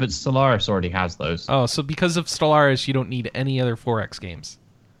 Yeah, but Stellaris already has those. Oh, so because of Stellaris, you don't need any other 4X games.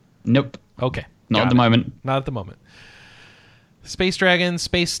 Nope. Okay. Not at the moment. Not at the moment. Space dragons,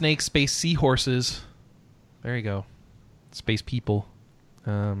 space snakes, space seahorses. There you go. Space people.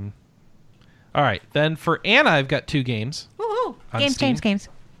 All right. Then for Anna, I've got 2 games. Woohoo! On Games, Steam. games, games.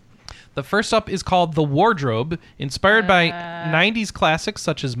 The first up is called The Wardrobe, inspired by 90s classics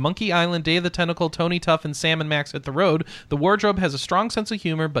such as Monkey Island, Day of the Tentacle, Tony Tough, and Sam and Max Hit the Road. The Wardrobe has a strong sense of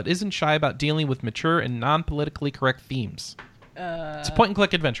humor, but isn't shy about dealing with mature and non-politically correct themes. It's a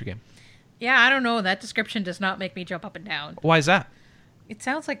point-and-click adventure game. Yeah, I don't know. That description does not make me jump up and down. Why is that? It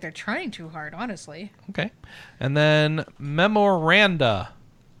sounds like they're trying too hard, honestly. Okay. And then Memoranda.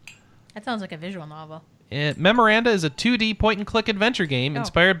 That sounds like a visual novel. Memoranda is a 2D point-and-click adventure game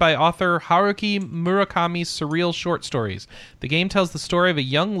inspired by author Haruki Murakami's surreal short stories. The game tells the story of a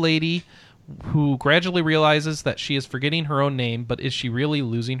young lady who gradually realizes that she is forgetting her own name, but is she really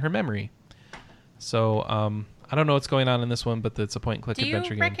losing her memory? So, I don't know what's going on in this one, but it's a point-and-click adventure game.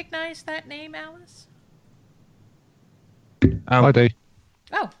 Do you recognize that name, Alice? I do.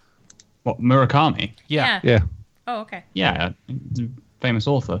 Oh. What, Murakami? Yeah. Yeah. Oh, okay. Yeah, famous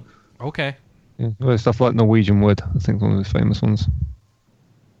author. Okay. Yeah. Well, stuff like Norwegian Wood, I think, is one of his famous ones.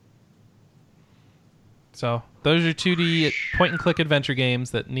 So those are 2D point-and-click adventure games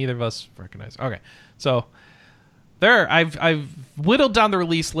that neither of us recognize. Okay. So I've whittled down the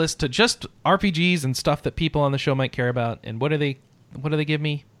release list to just RPGs and stuff that people on the show might care about. And what do they give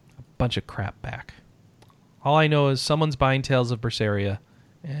me? A bunch of crap back. All I know is someone's buying Tales of Berseria,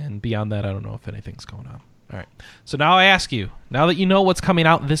 and beyond that, I don't know if anything's going on. All right. So now I ask you, now that you know what's coming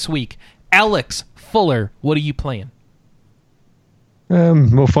out this week, Alex Fuller, what are you playing?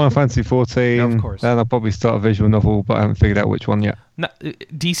 More Final Fantasy 14. Of course. And I'll probably start a visual novel, but I haven't figured out which one yet. No,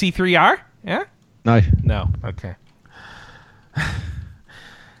 DC3R? Yeah? No. No. Okay.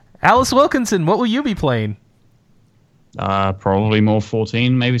 Alice Wilkinson, what will you be playing? Probably more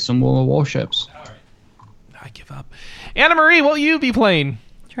 14, maybe some more warships. All right. I give up. Anna Marie, what will you be playing?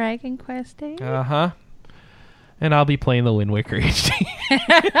 Dragon Quest 8? Uh-huh. And I'll be playing the Wind Waker HD.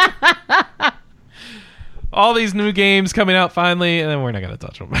 All these new games coming out finally, and then we're not going to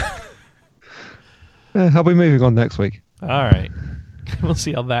touch them. I'll be moving on next week. All right. We'll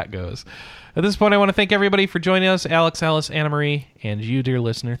see how that goes. At this point, I want to thank everybody for joining us. Alex, Alice, Anna Marie, and you, dear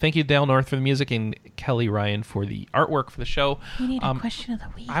listener. Thank you, Dale North, for the music, and Kelly Ryan for the artwork for the show. We need a question of the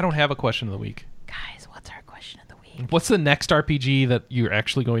week. I don't have a question of the week. Guys, what's our question of the week? What's the next RPG that you're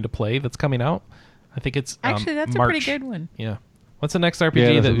actually going to play that's coming out? I think it's Actually, that's March. a pretty good one. Yeah. What's the next RPG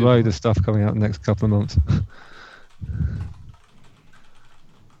Yeah, there's that a load of stuff coming out in the next couple of months.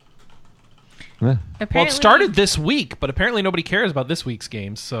 Yeah. Well, it started this week, but apparently nobody cares about this week's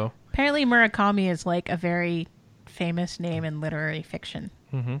games, so... Apparently Murakami is like a very famous name in literary fiction.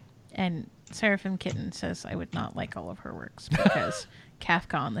 Mm-hmm. And Seraphim Kitten says I would not like all of her works because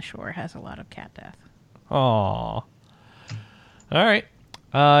Kafka on the Shore has a lot of cat death. Aww. All right.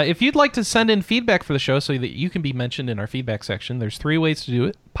 If you'd like to send in feedback for the show so that you can be mentioned in our feedback section, there's 3 ways to do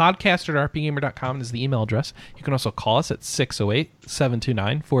it. Podcast@rpgamer.com is the email address. You can also call us at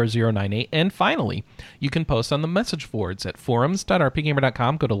 608-729-4098. And finally, you can post on the message boards at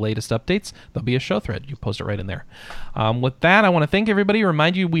forums.rpgamer.com. Go to latest updates. There'll be a show thread. You post it right in there. With that, I want to thank everybody.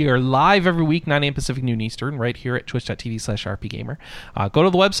 Remind you, we are live every week, 9 a.m. Pacific, noon Eastern, right here at twitch.tv/rpgamer. Go to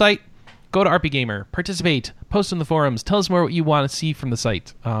the website. Go to RPGamer, participate, post in the forums, tell us more what you want to see from the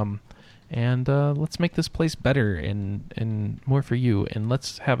site. And let's make this place better and more for you. And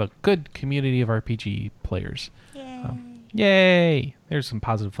let's have a good community of RPG players. Yay. Yay! There's some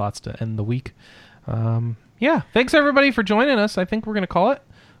positive thoughts to end the week. Yeah, thanks everybody for joining us. I think we're going to call it.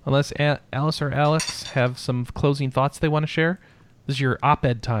 Unless Alice or Alex have some closing thoughts they want to share. This is your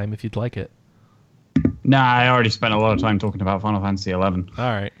op-ed time if you'd like it. Nah, I already spent a lot of time talking about Final Fantasy 11. All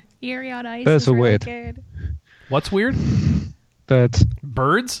right. Eerie on Ice Birds is are really weird. good. What's weird? Birds.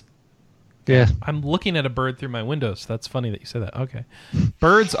 Birds? Yeah. I'm looking at a bird through my windows. That's funny that you said that. Okay.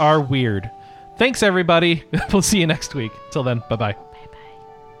 Birds are weird. Thanks, everybody. We'll see you next week. Till then, bye-bye.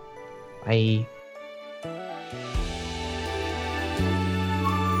 Bye-bye. Bye.